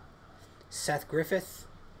Yandel. Seth Griffith.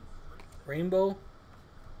 Rainbow.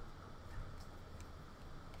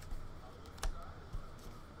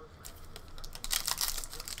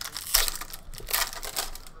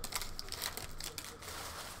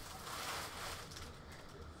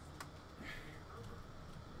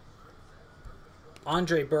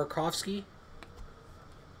 Andre Burakovsky.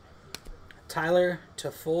 Tyler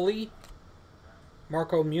Toffoli.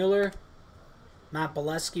 Marco Mueller. Matt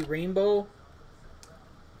Bolesky Rainbow.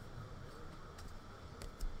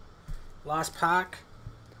 Last pack.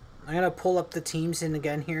 I'm going to pull up the teams in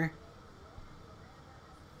again here.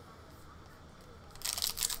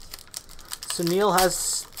 So Neil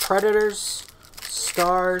has Predators,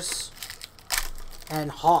 Stars,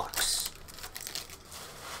 and Hawks.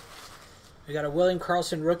 We got a William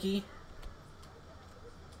Karlsson rookie.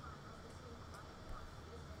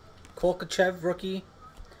 Kolkachev rookie.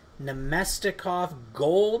 Nemestikov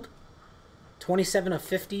gold. 27 of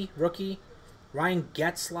 50 rookie. Ryan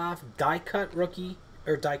Getzlaf die cut rookie.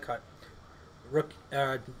 Or die cut. Rookie,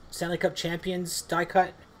 Stanley Cup champions die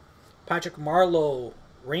cut. Patrick Marleau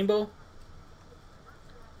rainbow.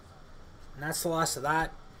 And that's the last of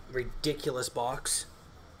that ridiculous box.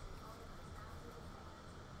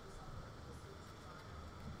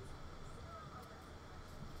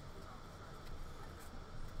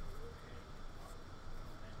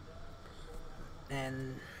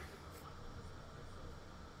 And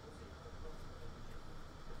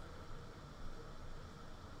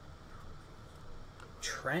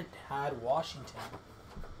Trent had Washington.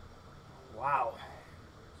 Wow.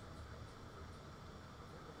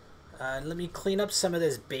 Let me clean up some of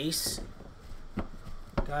this base,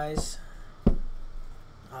 guys.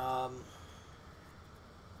 The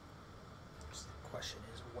question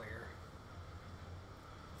is where.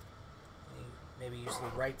 Maybe use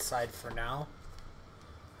the right side for now.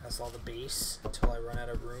 That's all the base until I run out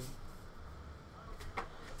of room.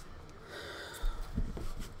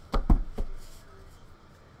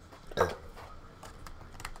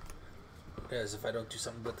 Because if I don't do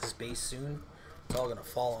something with this base soon, it's all gonna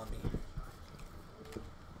fall on me.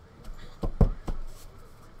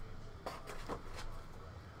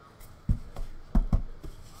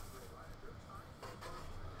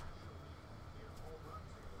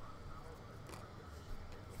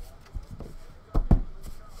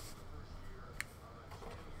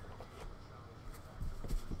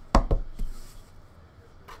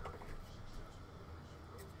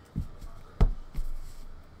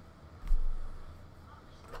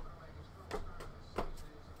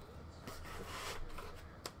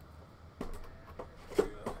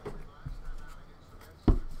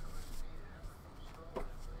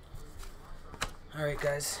 Alright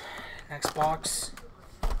guys, next box.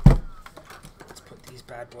 Let's put these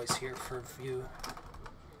bad boys here for view,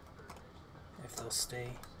 if they'll stay.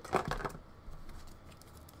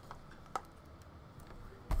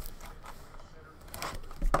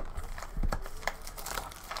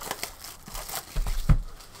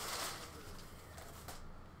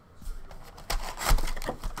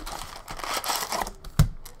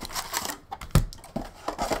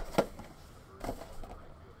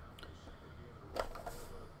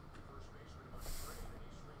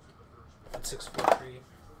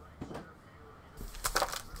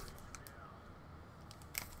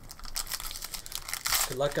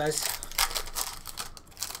 Good luck, guys.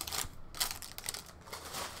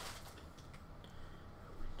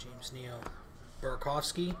 James Neal,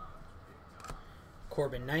 Burakovsky,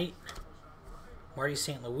 Corbin Knight, Marty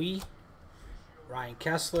St. Louis, Ryan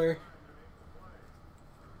Kessler,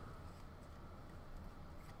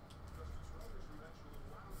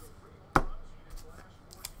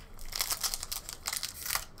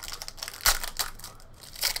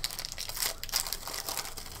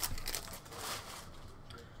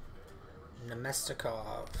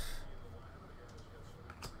 Nemestikov,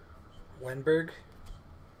 Wenberg,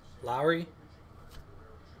 Lowry,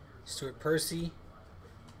 Stuart Percy,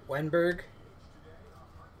 Wenberg,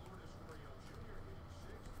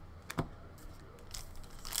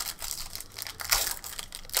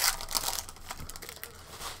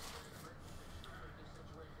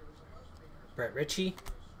 Brett Ritchie,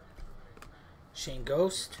 Shane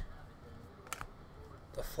Ghost,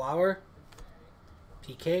 The Flower,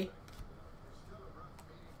 PK,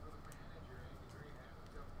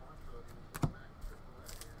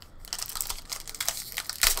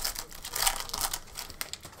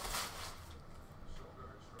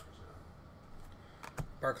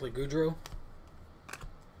 Barclay Goodrow,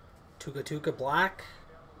 Tuca Tuca Black,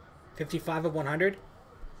 55 of 100.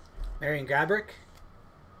 Marion Gabrick.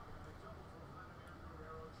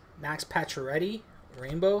 Max Pacioretty,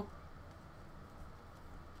 Rainbow.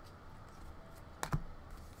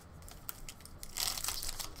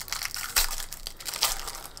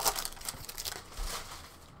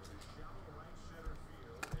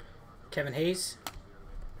 Kevin Hayes.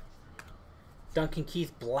 Duncan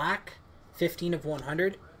Keith Black, 15 of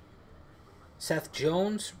 100. Seth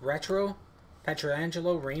Jones, Retro.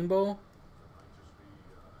 Petrangelo, Rainbow.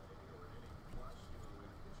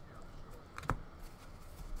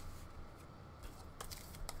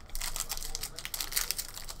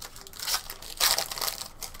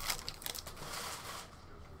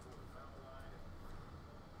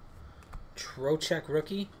 Trocheck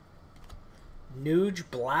rookie. Nuge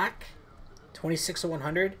Black, 26 of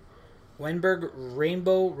 100. Wenberg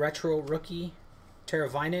Rainbow Retro rookie.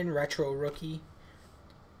 Teravainen Retro rookie.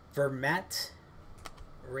 Vermette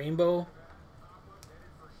Rainbow.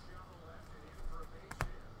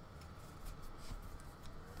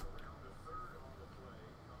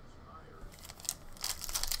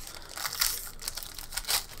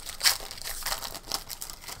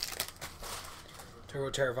 Turbo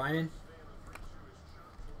Teravainen.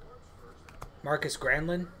 Marcus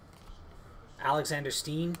Granlund. Alexander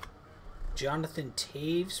Steen. Jonathan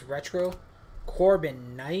Taves Retro.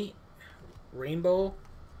 Corbin Knight Rainbow.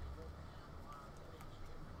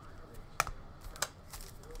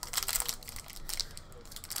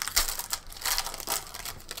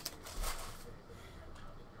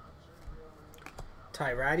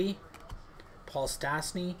 Ty Ratty. Paul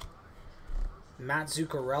Stastny. Matt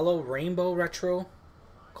Zuccarello Rainbow Retro.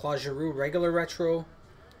 Claude Giroux regular Retro.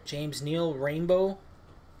 James Neal Rainbow.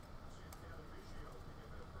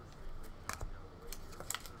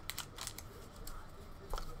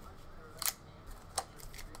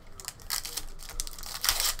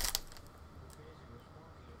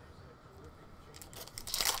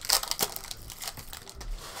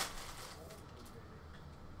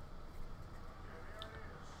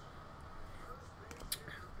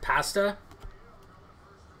 Pasta.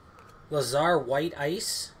 Lazar White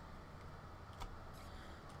Ice.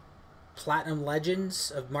 Platinum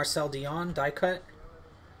Legends of Marcel Dion die cut.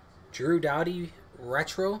 Drew Doughty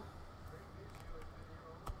Retro.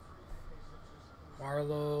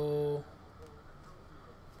 Marlowe.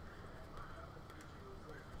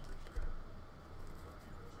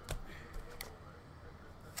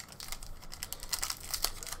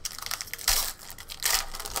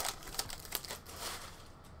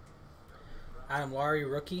 Adam Laurie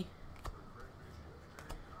rookie.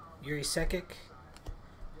 Yuri Sekic.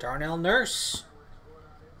 Darnell Nurse.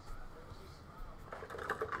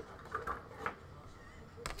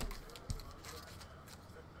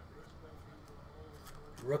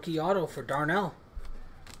 Rookie auto for Darnell.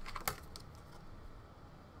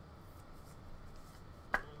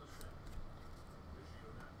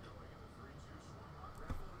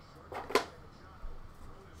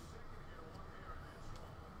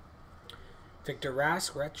 Victor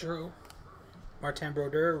Rask Retro. Martin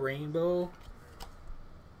Brodeur Rainbow.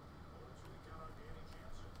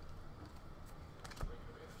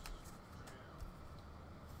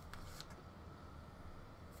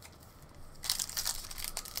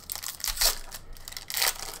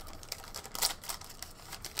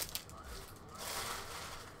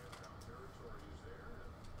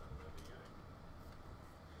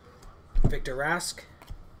 Victor Rask.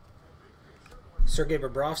 Sergei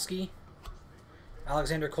Bobrovsky.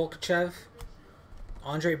 Alexander Kolkachev.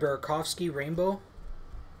 Andrei Burakovsky Rainbow.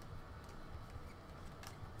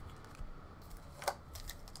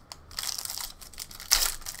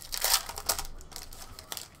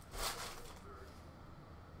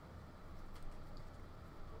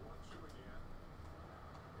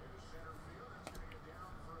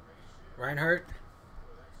 Reinhardt.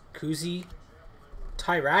 Kuzi.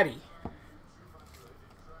 Ty Ratty.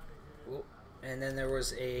 And then there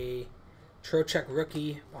was a Trocheck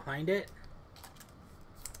rookie behind it.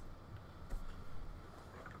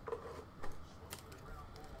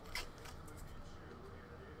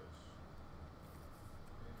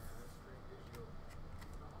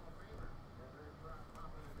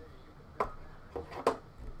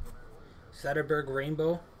 Zetterberg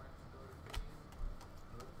Rainbow.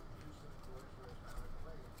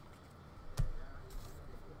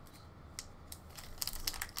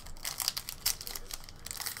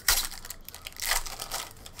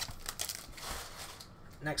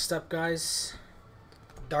 Next up, guys,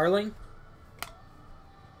 Darling.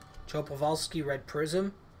 Joe Pavelski Red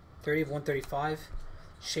Prism, 30 of 135.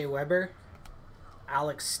 Shea Weber.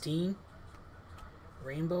 Alex Steen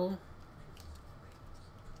Rainbow.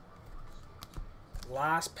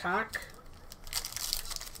 Last pack.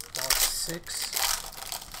 Box 6.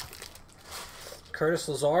 Curtis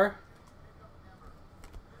Lazar.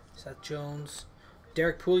 Seth Jones.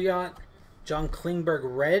 Derek Pouliot. John Klingberg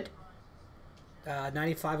red.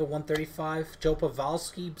 95 of 135. Joe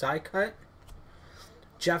Pavelski die cut.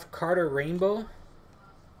 Jeff Carter rainbow.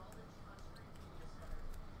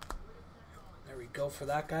 There we go for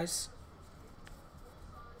that, guys.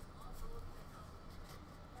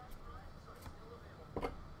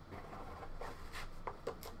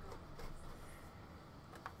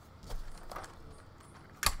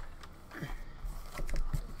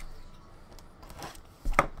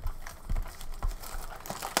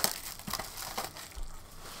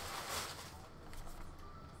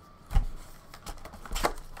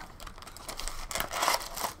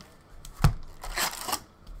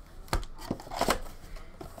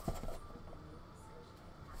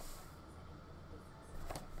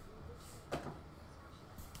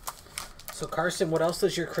 So Carson, what else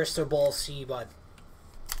does your crystal ball see, bud?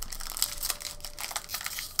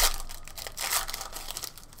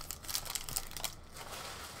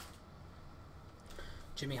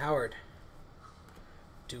 Jimmy Howard.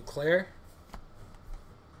 Duclair.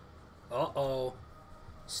 Uh-oh.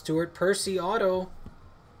 Stuart Percy auto.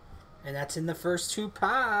 And that's in the first 2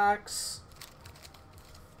 packs.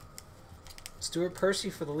 Stuart Percy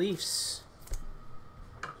for the Leafs.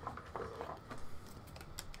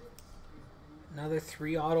 Another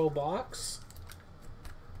 3 auto box.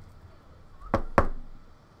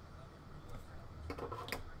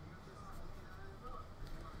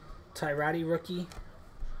 Tyrati rookie.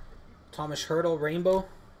 Thomas Hertl rainbow.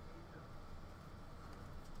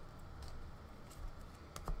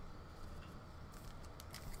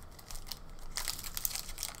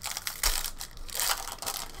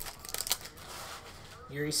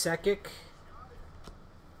 Yuri Sekic.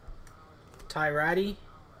 Tyrati.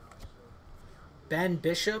 Ben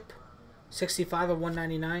Bishop, 65 of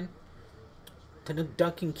 199.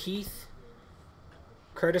 Duncan Keith.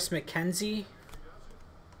 Curtis McKenzie.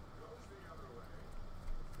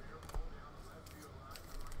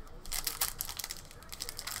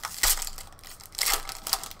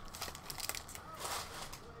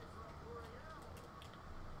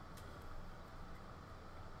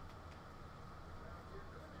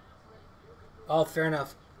 Oh, fair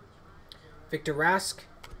enough. Victor Rask.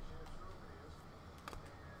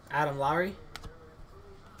 Adam Lowry.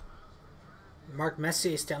 Mark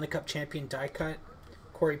Messier, Stanley Cup champion die cut.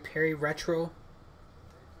 Corey Perry retro.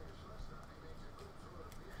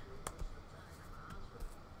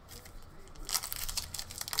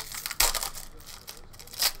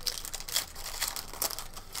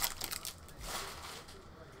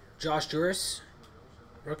 Josh Juris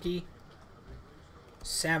rookie.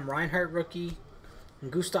 Sam Reinhart rookie.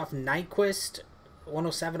 And Gustav Nyquist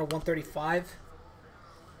 107 of 135.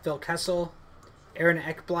 Phil Kessel, Aaron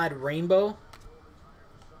Ekblad rainbow.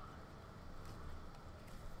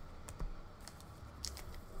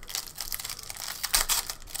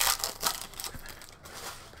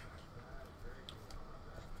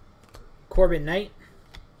 Corbin Knight,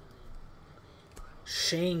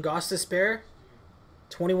 Shane Gostisbehere,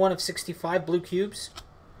 21 of 65 blue cubes.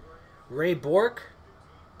 Ray Bourque,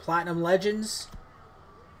 Platinum Legends.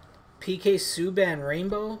 PK Subban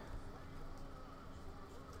rainbow.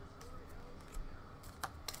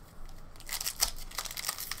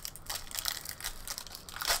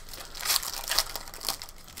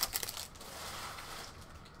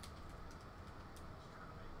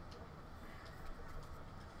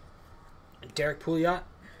 Derek Pouliot.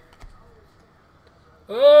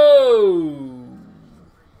 Oh!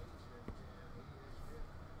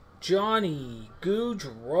 Johnny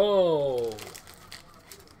Gaudreau.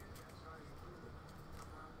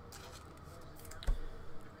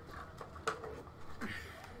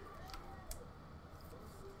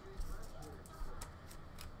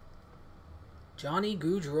 Johnny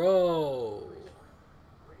Gaudreau.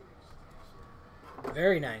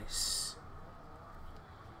 Very nice.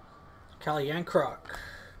 Cal Yankrok.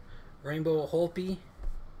 Rainbow Holpe.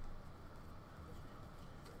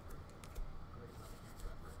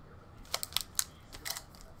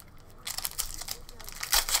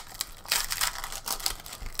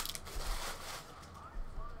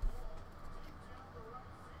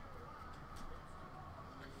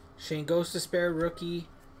 Shane Gostisbehere rookie.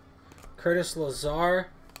 Curtis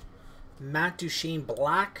Lazar. Matt Duchene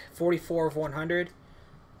Black, 44 of 100.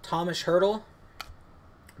 Thomas Hertl.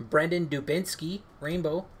 Brendan Dubinsky,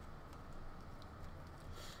 rainbow.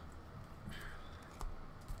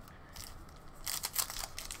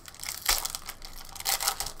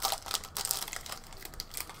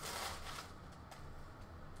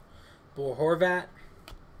 Bo Horvat,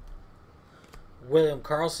 William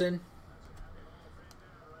Karlsson,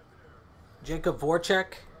 Jacob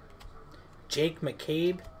Voracek, Jake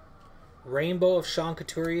McCabe, Rainbow of Sean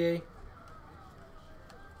Couturier,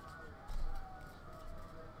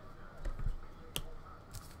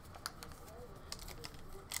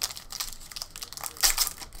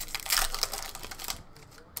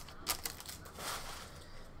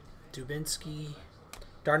 Dubinsky,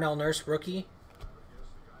 Darnell Nurse rookie,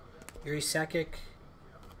 Yuri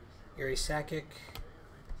Sakic,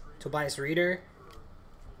 Tobias Reeder,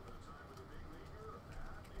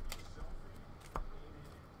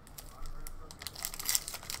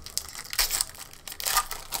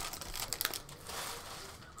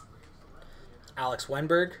 Alex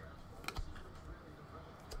Wenberg,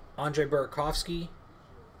 Andre Burakovsky,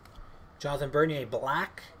 Jonathan Bernier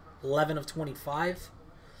Black, 11 of 25,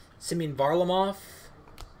 Simeon Varlamov,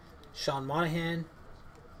 Sean Monahan,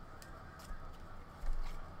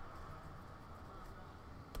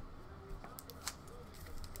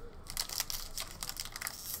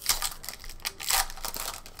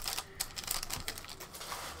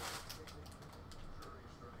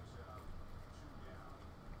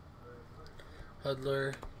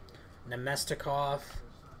 Hudler, Nemestikov,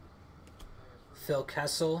 Phil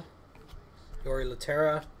Kessel, Yori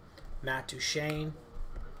Laterra, Matt Duchene,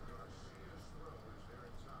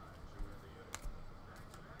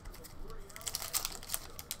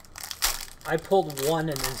 I pulled one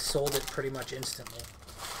and then sold it pretty much instantly.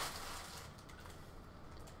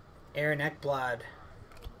 Aaron Ekblad,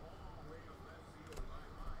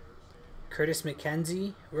 Curtis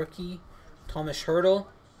McKenzie, rookie, Thomas Hertl,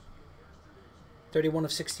 31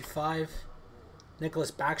 of 65,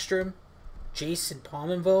 Nicholas Backstrom, Jason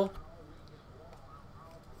Pominville,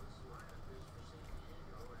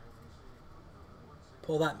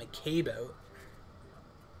 pull that McCabe out.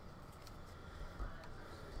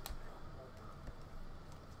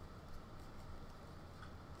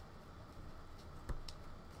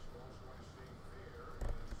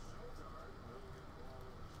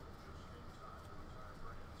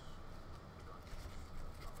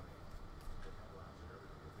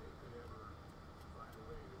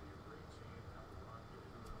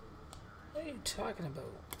 What are you talking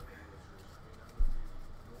about?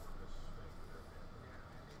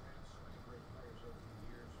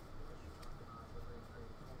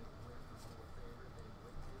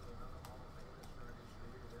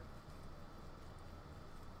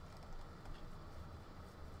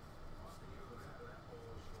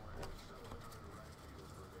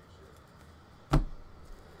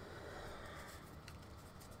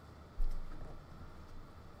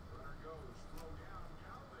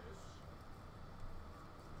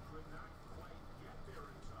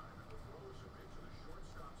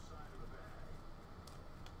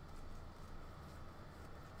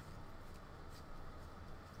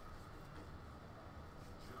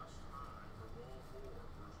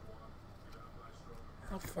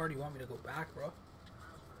 How far do you want me to go back, bro?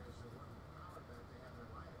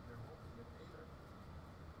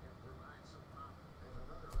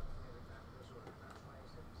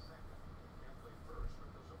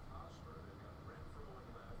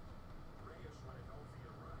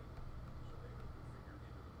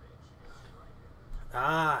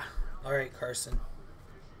 Ah, all right, Carson.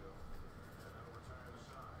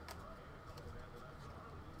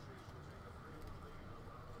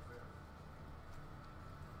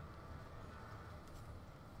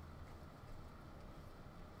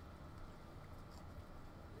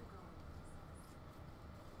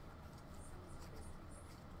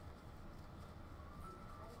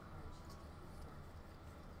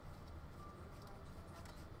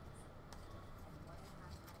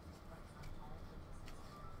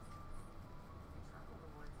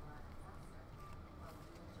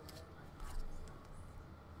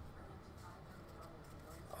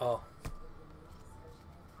 Oh.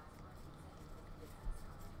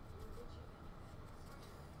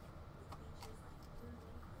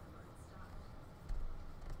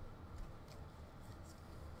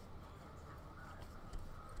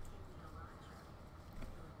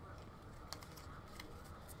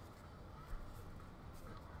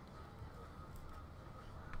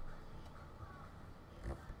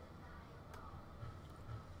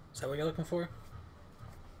 Is that what you're looking for?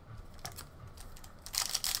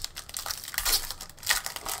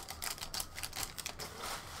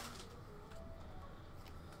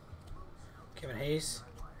 Kevin Hayes,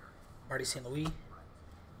 Marty St. Louis,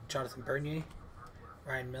 Jonathan Bernier,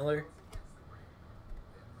 Ryan Miller,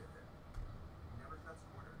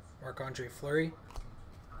 Marc-Andre Fleury,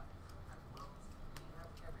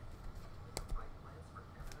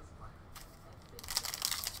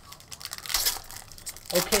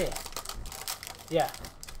 Okay. Yeah.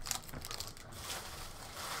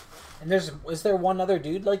 And is there one other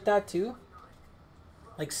dude like that too?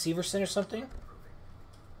 Like Severson or something?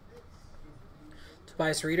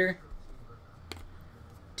 Tobias Reeder.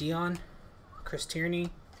 Dion. Chris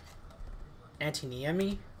Tierney.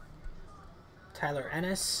 Antiniemi. Tyler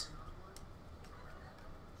Ennis.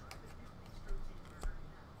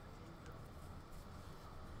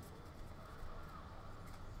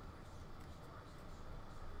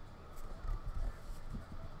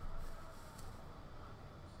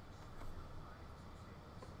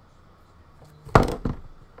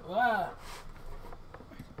 Wow.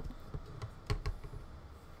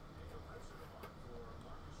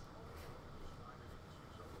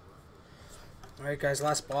 Alright guys,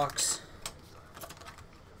 last box.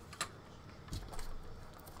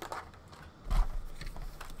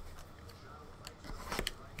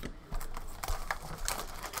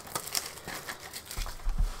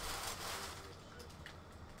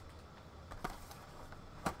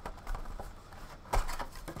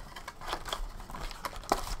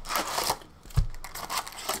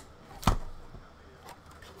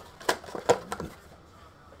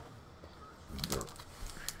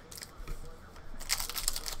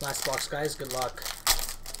 Last box, guys. Good luck.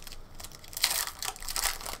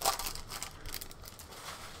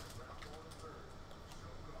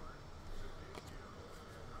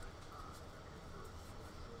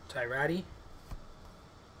 Tyrati.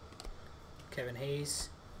 Kevin Hayes.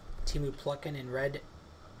 Timu Pluckin in red.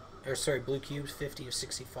 Or sorry, blue cubes, 50 of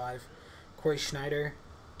 65. Corey Schneider.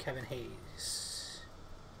 Kevin Hayes.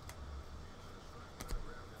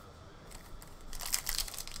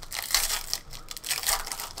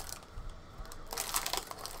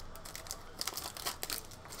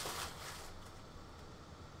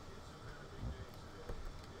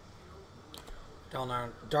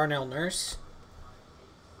 Darnell Nurse.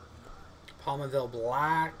 Palmaville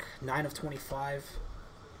Black, 9 of 25.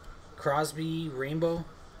 Crosby Rainbow.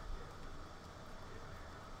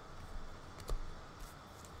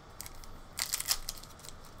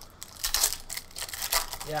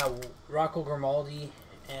 Yeah, Rocco Grimaldi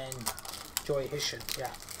and Joey Hishin.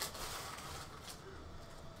 Yeah.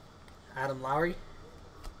 Adam Lowry.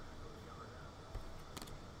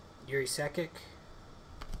 Yuri Sekic.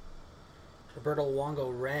 Roberto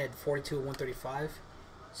Luongo red, 42 of 135.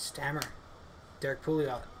 Stammer. Derek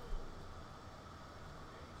Pouliot.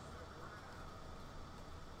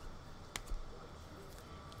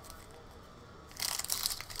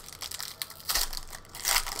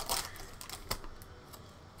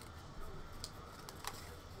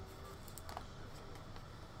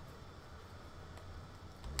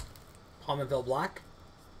 Palmaville Black.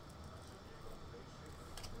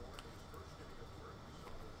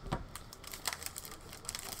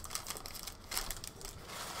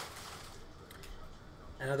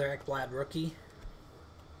 Another Ekblad rookie.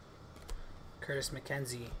 Curtis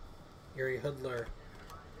McKenzie. Yuri Hoodler.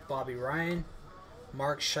 Bobby Ryan.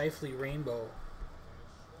 Mark Scheifele Rainbow.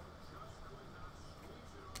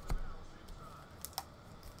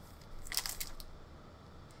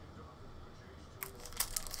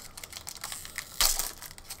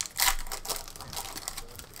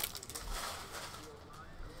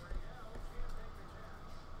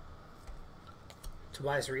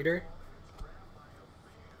 Tobias Reeder.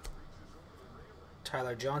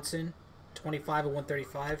 Tyler Johnson, 25 of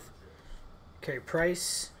 135. Carey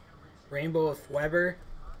Price, Rainbow of Weber.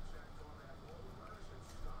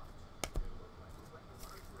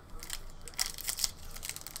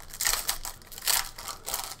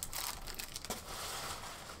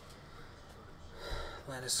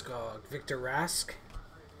 Landeskog, Victor Rask,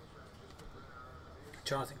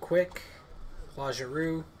 Jonathan Quick, Claude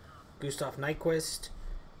Giroux, Gustav Nyquist,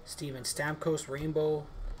 Steven Stamkos Rainbow.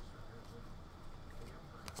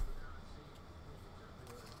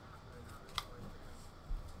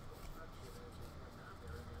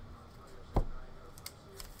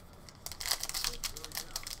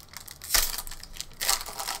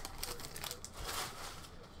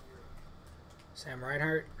 Sam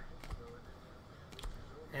Reinhart,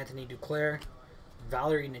 Anthony Duclair,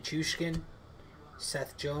 Valerie Nichushkin,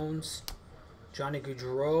 Seth Jones, Johnny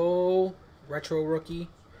Gaudreau, retro rookie,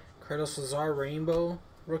 Curtis Lazar Rainbow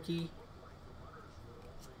rookie,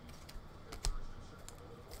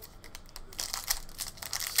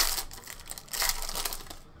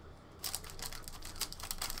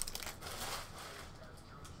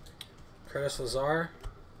 Curtis Lazar,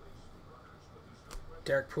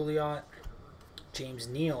 Derek Pouliot, James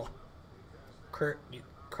Neal, Kari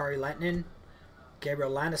Lehtinen,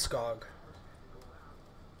 Gabriel Landeskog.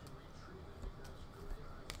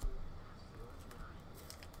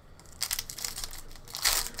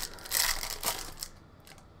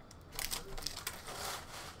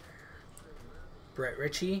 Brett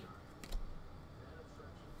Ritchie.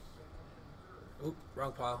 Oop,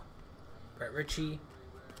 wrong pile. Brett Ritchie.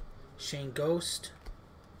 Shane Ghost.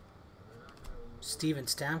 Steven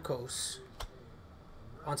Stamkos.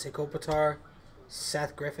 Anse Kopitar.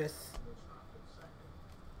 Seth Griffith.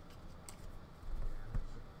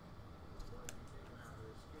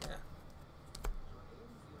 Yeah.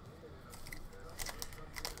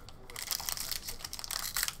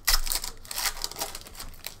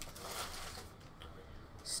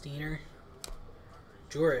 Steiner.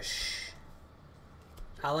 Jurish.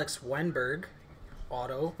 Alex Wenberg.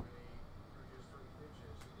 Auto.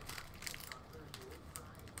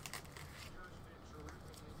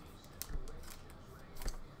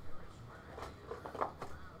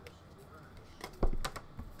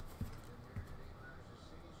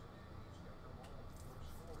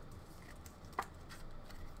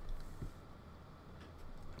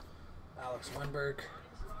 Alex Wenberg.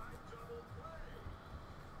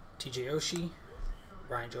 TJ Oshie.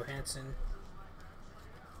 Ryan Johansson.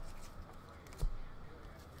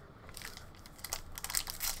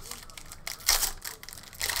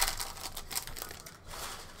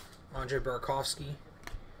 Andre Burakovsky.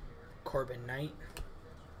 Corbin Knight.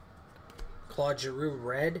 Claude Giroux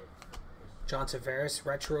red. John Tavares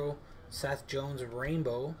retro. Seth Jones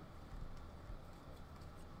rainbow.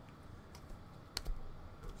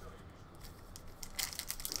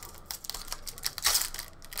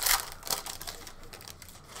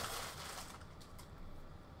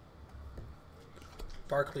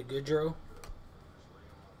 Barclay Goodrow.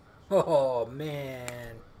 Oh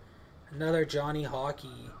man, another Johnny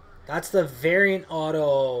Hockey. That's the variant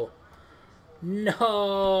auto.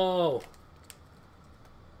 No.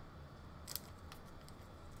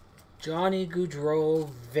 Johnny Gaudreau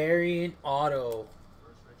variant auto.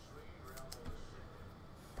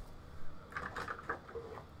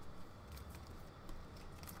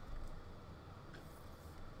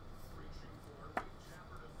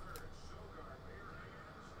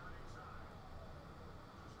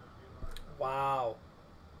 Wow.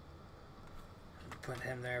 Put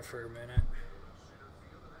him there for a minute.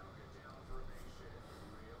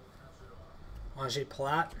 Ange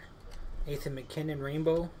Platt. Nathan McKinnon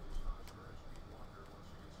rainbow.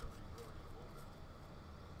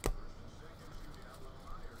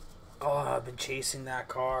 Oh, I've been chasing that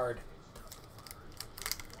card.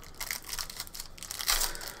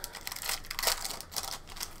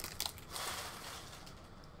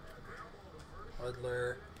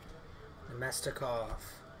 Hudler. Nemestikov.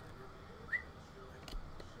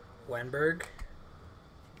 Wenberg.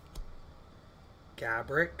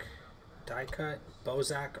 Gabrick. Die cut.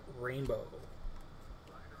 Bozak rainbow.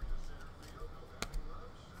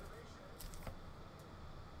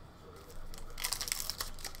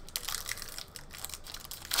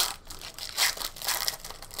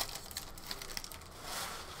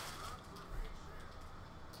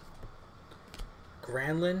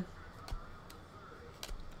 Granlund.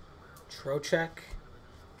 Trocheck.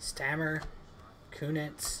 Stammer.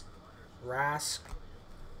 Kunitz. Rask.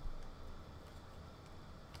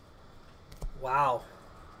 Wow.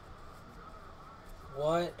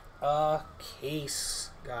 What a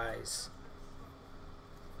case, guys.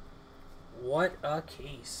 What a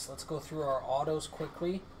case. Let's go through our autos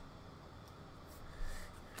quickly.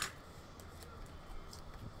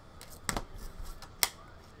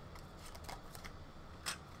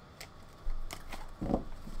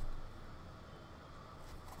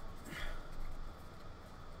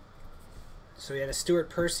 So we had a Stuart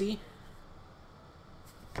Percy,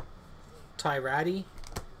 Ty Ratty,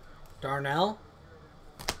 Darnell,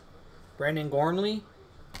 Brendan Gormley,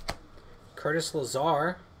 Curtis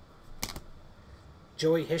Lazar,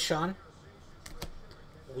 Joey Hishon,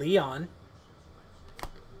 Leon,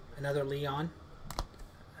 another Leon.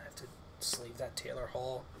 I have to sleeve that Taylor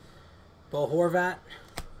Hall, Bo Horvat,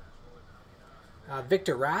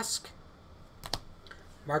 Victor Rask,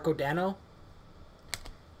 Marco Dano,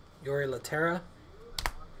 Yuri Laterra,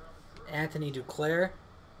 Anthony Duclair,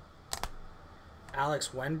 Alex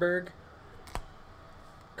Wenberg,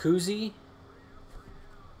 Kuzi,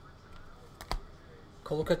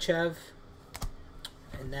 Kolkachev,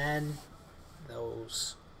 and then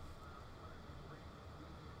those.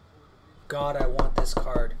 God, I want this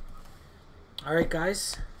card. Alright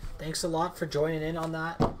guys, thanks a lot for joining in on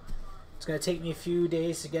that. It's going to take me a few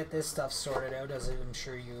days to get this stuff sorted out, as I'm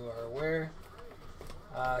sure you are aware.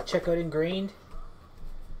 Check out Ingrained.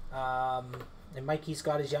 And Mikey's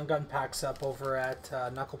got his Young Gun packs up over at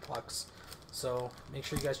Knuckle Pucks. So make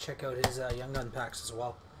sure you guys check out his Young Gun packs as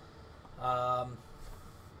well.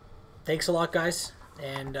 Thanks a lot, guys.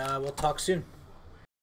 And we'll talk soon.